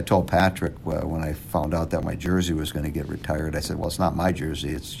 And as I told Patrick when I found out that my jersey was going to get retired, I said, well, it's not my jersey,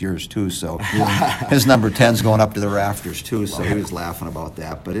 it's yours too. So his number 10's going up to the rafters too, so he was laughing about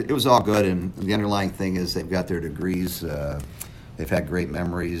that. But it was all good, and the underlying thing is they've got their degrees. They've had great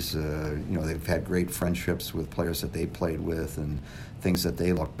memories. They've had great friendships with players that they played with and things that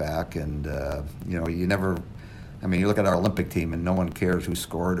they look back. And, you never... I mean, you look at our Olympic team, and no one cares who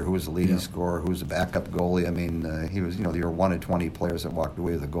scored or who was the leading scorer, who was the backup goalie. I mean, he was, there were 1 in 20 players that walked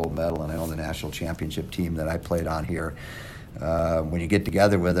away with a gold medal, and I know the national championship team that I played on here. When you get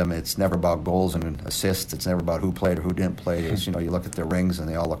together with them, it's never about goals and assists. It's never about who played or who didn't play. It's, you look at their rings, and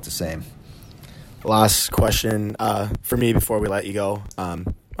they all look the same. Last question for me before we let you go.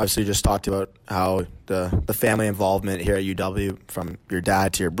 Obviously, you just talked about how the family involvement here at UW, from your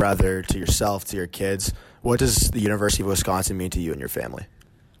dad to your brother to yourself to your kids. What does the University of Wisconsin mean to you and your family?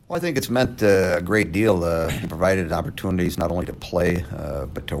 Well, I think it's meant a great deal. It provided opportunities not only to play,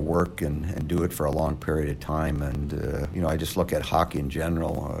 but to work and do it for a long period of time. And, I just look at hockey in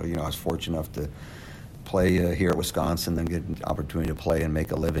general. I was fortunate enough to play here at Wisconsin, then get an opportunity to play and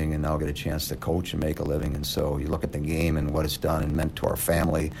make a living, and now get a chance to coach and make a living. And so you look at the game and what it's done and meant to our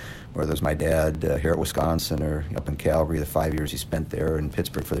family, whether it's my dad here at Wisconsin or up in Calgary, the 5 years he spent there, in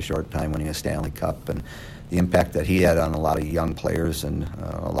Pittsburgh for the short time winning a Stanley Cup, and the impact that he had on a lot of young players and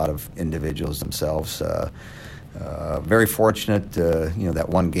a lot of individuals themselves. Very fortunate, that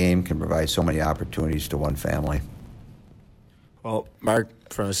one game can provide so many opportunities to one family. Well, Mark,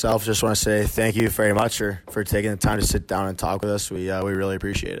 for myself, just want to say thank you very much for taking the time to sit down and talk with us. We really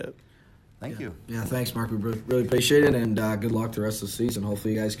appreciate it. Thank you. Yeah, thanks, Mark. We really appreciate it, and good luck the rest of the season.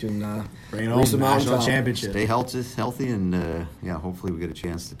 Hopefully, you guys can bring home the national championship. Stay healthy, and hopefully we get a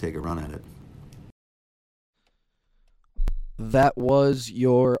chance to take a run at it. That was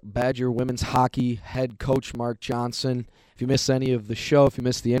your Badger women's hockey head coach, Mark Johnson. If you missed any of the show, if you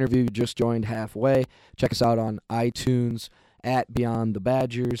missed the interview, you just joined halfway, check us out on iTunes at Beyond the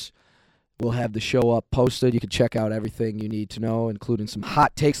Badgers. We'll have the show up posted. You can check out everything you need to know, including some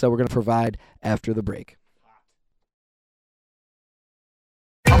hot takes that we're going to provide after the break.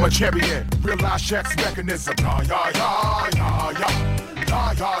 I'm a champion, real-life checks mechanism.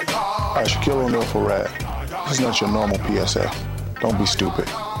 Shaquille O'Neal for Rad. This is not your normal PSA. Don't be stupid.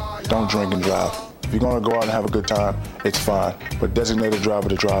 Don't drink and drive. If you're going to go out and have a good time, it's fine. But designate a driver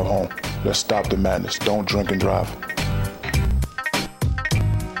to drive home. Let's stop the madness. Don't drink and drive.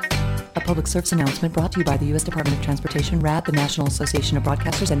 A public service announcement brought to you by the U.S. Department of Transportation, RAD, the National Association of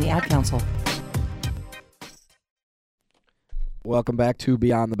Broadcasters, and the Ad Council. Welcome back to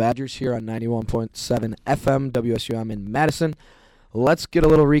Beyond the Badgers here on 91.7 FM WSUM in Madison. Let's get a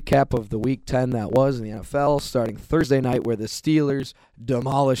little recap of the Week 10 that was in the NFL, starting Thursday night where the Steelers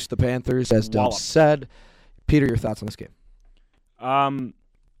demolished the Panthers, as Doug said. Peter, your thoughts on this game?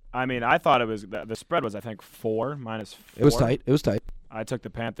 I thought it was the spread was, I think, 4 minus 4. It was tight. I took the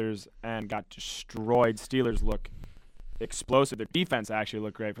Panthers and got destroyed. Steelers look explosive. Their defense actually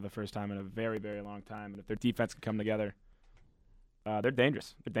looked great for the first time in a very, very long time. And if their defense can come together, they're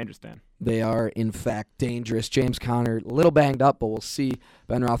dangerous. They're dangerous, Dan. They are, in fact, dangerous. James Conner, a little banged up, but we'll see.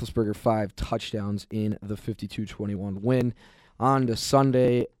 Ben Roethlisberger, 5 touchdowns in the 52-21 win. On to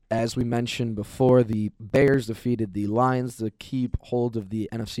Sunday, as we mentioned before, the Bears defeated the Lions to keep hold of the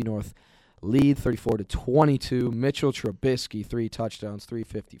NFC North lead, 34-22. Mitchell Trubisky, 3 touchdowns,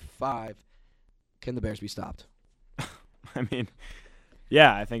 355. Can the Bears be stopped? I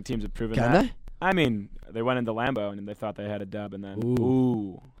think teams have proven Can that. They? They went into Lambeau and they thought they had a dub, and then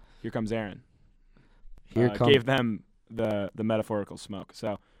here comes Aaron. Gave them the metaphorical smoke.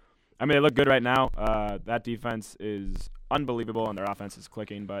 So, they look good right now. That defense is unbelievable, and their offense is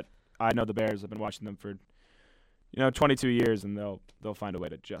clicking. But I know the Bears. I've been watching them for 22 years, and they'll find a way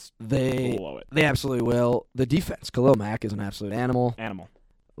to just blow it. They absolutely will. The defense, Khalil Mack is an absolute animal.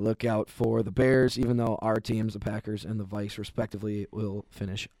 Look out for the Bears, even though our teams, the Packers and the Vikes, respectively, will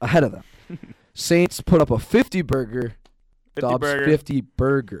finish ahead of them. Saints put up a 50-burger. Dobbs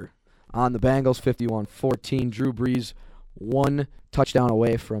 50-burger on the Bengals, 51-14. Drew Brees, 1 touchdown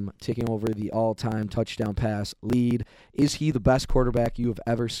away from taking over the all-time touchdown pass lead. Is he the best quarterback you have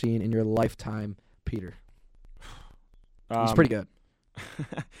ever seen in your lifetime, Peter? He's pretty good.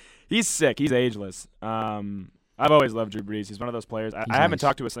 He's sick. He's ageless. I've always loved Drew Brees. He's one of those players. I haven't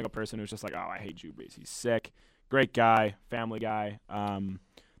talked to a single person who's just like, oh, I hate Drew Brees. He's sick. Great guy. Family guy.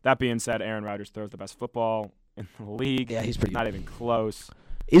 That being said, Aaron Rodgers throws the best football in the league. Yeah, he's pretty Not good. even close.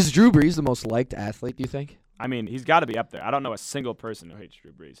 Is Drew Brees the most liked athlete, do you think? I mean, he's got to be up there. I don't know a single person who hates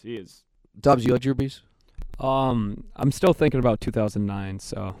Drew Brees. He is. Dubs, you like Drew Brees? I'm still thinking about 2009,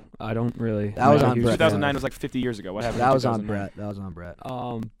 so I don't really. That was on Brett. 2009 was like 50 years ago. What happened? That was on Brett.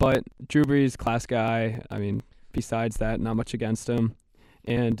 But Drew Brees, class guy. I mean, besides that, not much against him,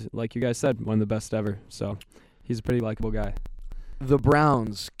 and like you guys said, one of the best ever. So he's a pretty likable guy. The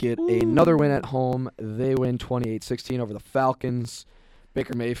Browns get another win at home. They win 28-16 over the Falcons.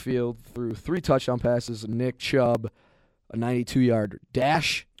 Baker Mayfield threw 3 touchdown passes. Nick Chubb, a 92-yard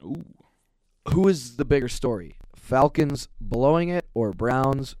dash. Ooh. Who is the bigger story? Falcons blowing it or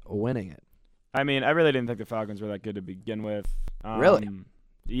Browns winning it? I mean, I really didn't think the Falcons were that good to begin with. Really?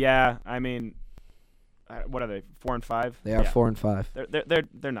 Yeah. I mean, what are they? 4-5? They are 4-5.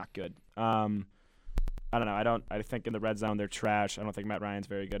 They're not good. I don't know. I think in the red zone they're trash. I don't think Matt Ryan's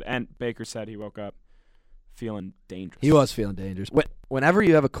very good. And Baker said he woke up feeling dangerous. He was feeling dangerous. Whenever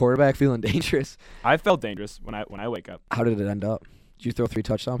you have a quarterback feeling dangerous, I felt dangerous when I wake up. How did it end up? Did you throw 3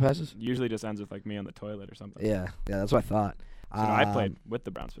 touchdown passes? Usually just ends with like me on the toilet or something. Yeah, that's what I thought. So, I played with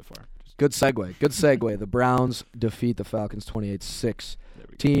the Browns before. Good segue. The Browns defeat the Falcons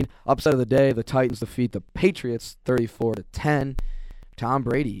 28-16. Upset of the day, the Titans defeat the Patriots 34-10. Tom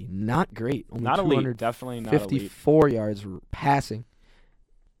Brady, not great. Only not elite. Definitely not elite. 54 yards passing.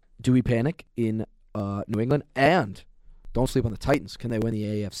 Do we panic in New England? And don't sleep on the Titans. Can they win the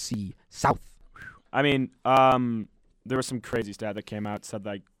AFC South? I mean, there was some crazy stat that came out, said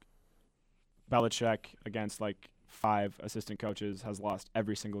like Belichick against like 5 assistant coaches has lost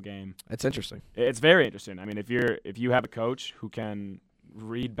every single game. That's interesting. It's very interesting. I mean, if you have a coach who can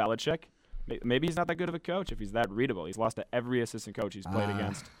read Belichick, maybe he's not that good of a coach if he's that readable. He's lost to every assistant coach he's played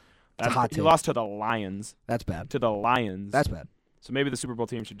against. He lost to the Lions. That's bad. To the Lions. That's bad. So maybe the Super Bowl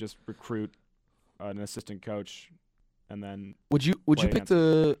team should just recruit an assistant coach, and then. Would you pick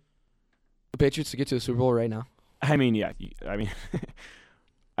the Patriots to get to the Super Bowl right now? I mean, yeah. I mean,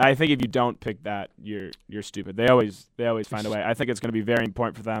 I think if you don't pick that, you're stupid. They always find a way. I think it's going to be very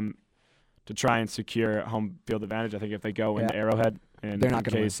important for them to try and secure home field advantage. I think if they go into Arrowhead and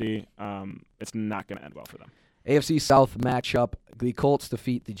KC, it's not going to end well for them. AFC South matchup: the Colts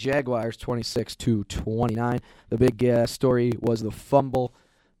defeat the Jaguars 26-29. The big story was the fumble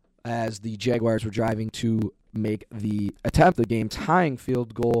as the Jaguars were driving to make the game-tying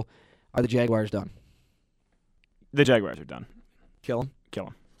field goal. Are the Jaguars done? The Jaguars are done. Kill them.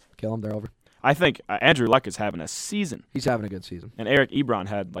 They're over. I think Andrew Luck is having a season. He's having a good season. And Eric Ebron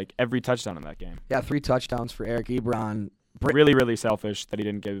had like every touchdown in that game. Yeah, 3 touchdowns for Eric Ebron. Really, really selfish that he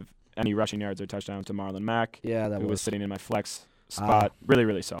didn't give any rushing yards or touchdowns to Marlon Mack. Yeah, who was sitting in my flex spot. Really,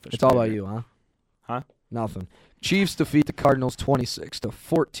 really selfish. It's all about you, huh? Huh? Nothing. Chiefs defeat the Cardinals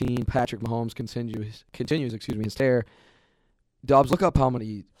 26-14. Patrick Mahomes continues his tear. Dobbs, look up how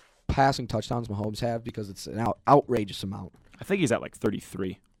many passing touchdowns Mahomes have because it's an outrageous amount. I think he's at like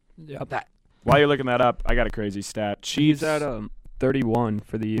 33. Yep. While you're looking that up, I got a crazy stat. Chiefs he's at 31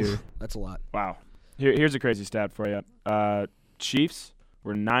 for the year. That's a lot. Wow. Here's a crazy stat for you. Chiefs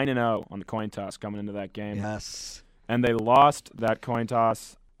were 9-0 on the coin toss coming into that game. Yes. And they lost that coin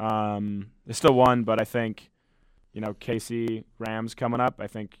toss. They still won, but I think, KC Rams coming up, I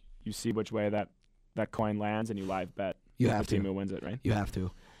think you see which way that coin lands and you live bet the team who wins it, right? You have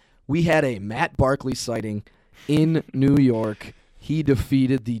to. We had a Matt Barkley sighting in New York. He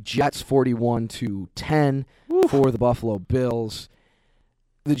defeated the Jets 41-10 for the Buffalo Bills.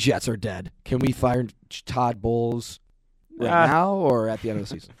 The Jets are dead. Can we fire Todd Bowles right now or at the end of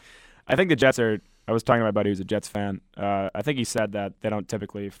the season? I think the Jets are – I was talking to my buddy who's a Jets fan. I think he said that they don't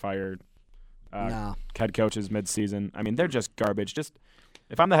typically fire head coaches midseason. I mean, they're just garbage. Just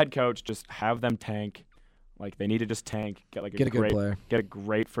if I'm the head coach, just have them tank. Like, they need to just tank, get a good player. Get a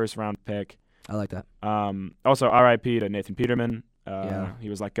great first-round pick. I like that. Also, R.I.P. to Nathan Peterman. He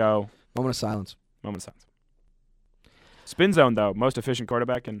was let go. Moment of silence. Spin zone, though, most efficient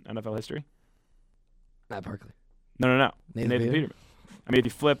quarterback in NFL history? Matt Barkley. No. Nathan Peterman. I mean, if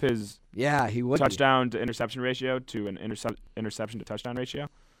you flip his he would touchdown to interception ratio to an interception to touchdown ratio.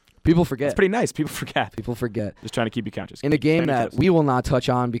 People forget. It's pretty nice. People forget. Just trying to keep you conscious. In a game that we will not touch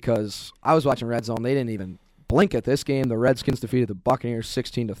on because I was watching Red Zone. They didn't even blink at this game. The Redskins defeated the Buccaneers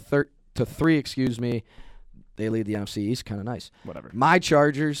 16-3. They lead the NFC East. Kind of nice. Whatever. My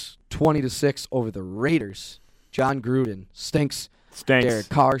Chargers 20-6 over the Raiders. John Gruden stinks. Derek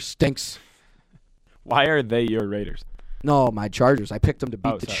Carr stinks. Why are they your Raiders? No, my Chargers. I picked them to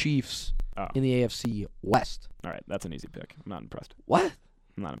beat the Chiefs in the AFC West. All right, that's an easy pick. I'm not impressed. What?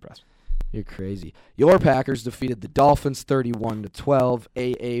 I'm not impressed. You're crazy. Your Packers defeated the Dolphins 31-12.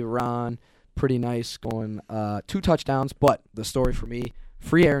 A.A. Ron, pretty nice, going 2 touchdowns. But the story for me,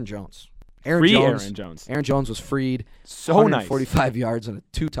 Free Aaron Jones. Aaron Jones was freed. So 145 yards and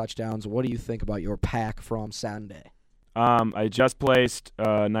 2 touchdowns. What do you think about your pack from Sunday? I just placed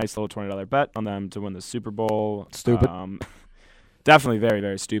a nice little $20 bet on them to win the Super Bowl. Stupid. Definitely very,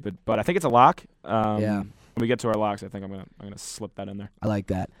 very stupid. But I think it's a lock. Yeah. When we get to our locks, I think I'm gonna slip that in there. I like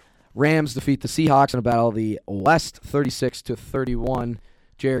that. Rams defeat the Seahawks in a battle of the West, 36-31.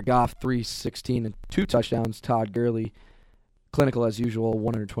 Jared Goff, 316 and 2 touchdowns. Todd Gurley, clinical as usual,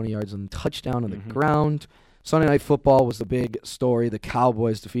 120 yards and touchdown on the ground. Sunday Night Football was the big story. The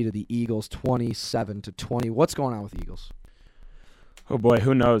Cowboys defeated the Eagles 27-20. What's going on with the Eagles? Oh boy,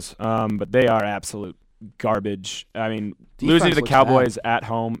 who knows? But they are absolute garbage. I mean, Defense losing to the looks Cowboys at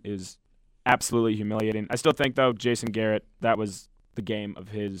home is absolutely humiliating. I still think though, Jason Garrett, that was the game of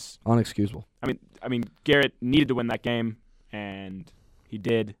his. Unexcusable. I mean, Garrett needed to win that game, and he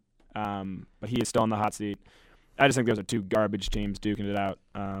did. But he is still in the hot seat. I just think those are 2 garbage teams duking it out.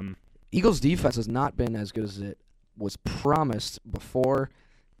 Eagles' defense has not been as good as it was promised before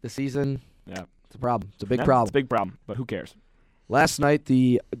the season. Yeah. It's a problem. It's a big problem. It's a big problem, but who cares? Last night,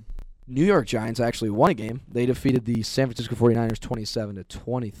 the New York Giants actually won a game. They defeated the San Francisco 49ers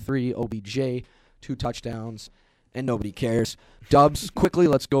 27-23. OBJ, 2 touchdowns, and nobody cares. Dubs, quickly,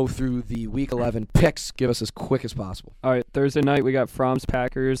 let's go through the Week 11 picks. Give us as quick as possible. All right, Thursday night we got Fromm's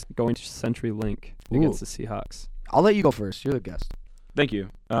Packers going to CenturyLink against the Seahawks. I'll let you go first. You're the guest. Thank you.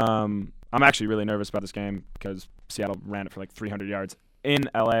 I'm actually really nervous about this game because Seattle ran it for like 300 yards in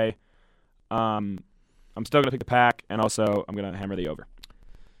L.A. I'm still going to pick the Pack, and also I'm going to hammer the over.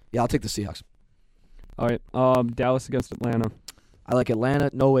 Yeah, I'll take the Seahawks. All right, Dallas against Atlanta. I like Atlanta.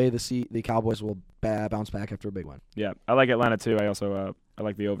 No way the Cowboys will bounce back after a big win. Yeah, I like Atlanta too. I also I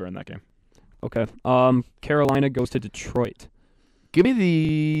like the over in that game. Okay. Carolina goes to Detroit. Give me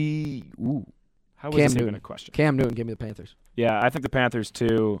the How was this even a question? Cam Newton, give me the Panthers. Yeah, I think the Panthers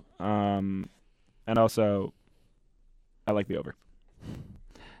too. And also, I like the over.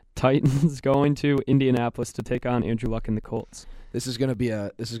 Titans going to Indianapolis to take on Andrew Luck and the Colts. This is gonna be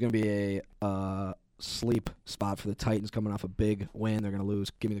a sleep spot for the Titans coming off a big win. They're gonna lose.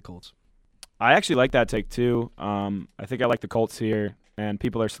 Give me the Colts. I actually like that take too. I think I like the Colts here, and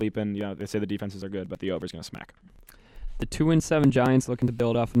people are sleeping. You know, they say the defenses are good, but the over is gonna smack. The 2-7 Giants looking to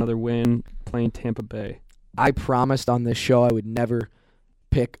build off another win, playing Tampa Bay. I promised on this show I would never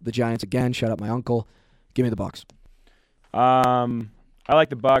pick the Giants again. Shut up, my uncle. Give me the Bucs. I like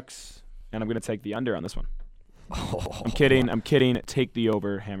the Bucs, and I'm going to take the under on this one. I'm kidding. Take the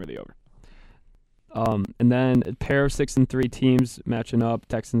over. Hammer the over. And then a pair of 6-3 teams matching up.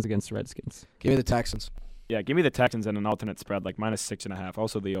 Texans against the Redskins. Give me the Texans. Yeah, give me the Texans and an alternate spread, like -6.5.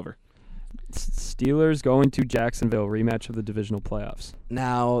 Also the over. Steelers going to Jacksonville, rematch of the divisional playoffs.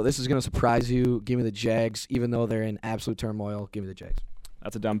 Now, this is going to surprise you. Give me the Jags, even though they're in absolute turmoil. Give me the Jags.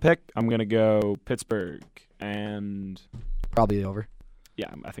 That's a dumb pick. I'm going to go Pittsburgh and probably the over. Yeah,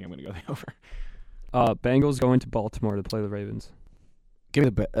 I think I'm going to go the over. Bengals going to Baltimore to play the Ravens. Give me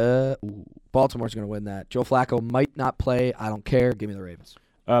the Baltimore's going to win that. Joe Flacco might not play. I don't care. Give me the Ravens.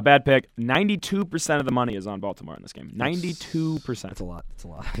 Bad pick. 92% of the money is on Baltimore in this game. 92%. That's a lot. That's a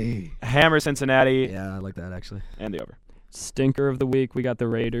lot. Hammer Cincinnati. Yeah, I like that actually. And the over. Stinker of the week. We got the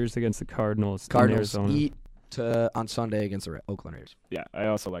Raiders against the Cardinals. Cardinals in Arizona. eat on Sunday against the Oakland Raiders. Yeah, I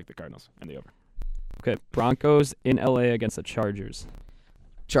also like the Cardinals and the over. Okay, Broncos in LA against the Chargers.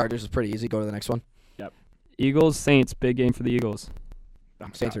 Chargers is pretty easy. Go to the next one. Yep. Eagles Saints. Big game for the Eagles.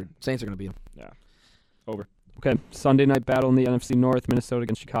 Saints are going to beat them. Yeah. Over. Okay, Sunday night battle in the NFC North, Minnesota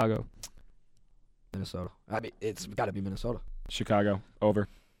against Chicago. Minnesota. I mean, it's got to be Minnesota. Chicago. Over.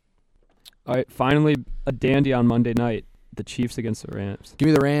 All right, finally, a dandy on Monday night, the Chiefs against the Rams. Give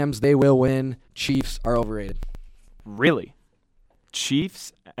me the Rams. They will win. Chiefs are overrated. Really?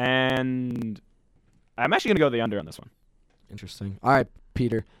 Chiefs, and I'm actually going to go the under on this one. Interesting. All right,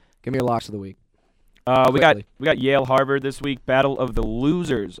 Peter, give me your locks of the week. We got Yale Harvard this week. Battle of the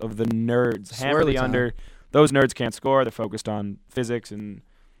losers, of the nerds. Hammer the under. Those nerds can't score. They're focused on physics and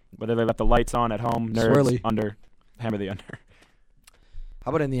whether they left the lights on at home. Nerds Swirly. Under. Hammer the under. How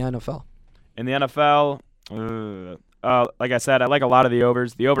about in the NFL? In the NFL, like I said, I like a lot of the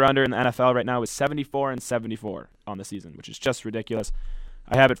overs. The over-under in the NFL right now is 74-74 on the season, which is just ridiculous.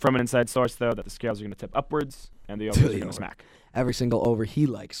 I have it from an inside source, though, that the scales are going to tip upwards and the overs are going to smack. Every single over he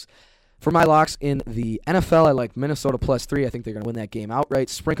likes. For my locks in the NFL, I like Minnesota +3. I think they're going to win that game outright.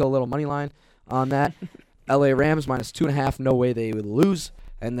 Sprinkle a little money line on that. LA Rams -2.5. No way they would lose.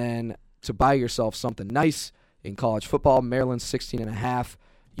 And then to buy yourself something nice in college football, Maryland 16.5.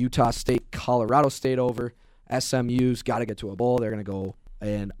 Utah State, Colorado State over. SMU's got to get to a bowl. They're going to go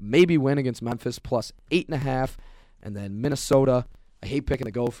and maybe win against Memphis +8.5. And then Minnesota I hate picking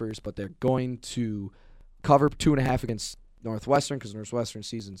the Gophers, but they're going to cover 2.5 against Northwestern because Northwestern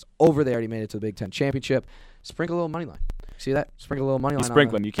season's over. They already made it to the Big Ten championship. Sprinkle a little money line. See that? Sprinkle a little money line. He's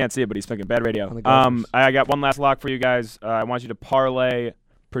sprinkling. You can't see it, but he's sprinkling. Bad radio. On the Gophers. I got one last lock for you guys. I want you to parlay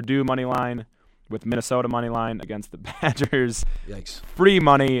Purdue money line with Minnesota money line against the Badgers. Yikes. Free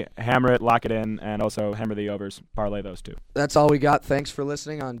money. Hammer it, lock it in, and also hammer the overs. Parlay those two. That's all we got. Thanks for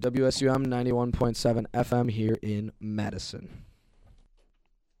listening on WSUM 91.7 FM here in Madison.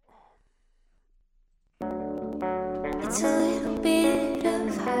 It's a little bit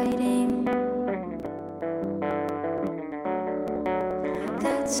of hiding.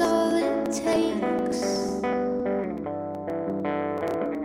 That's all it takes.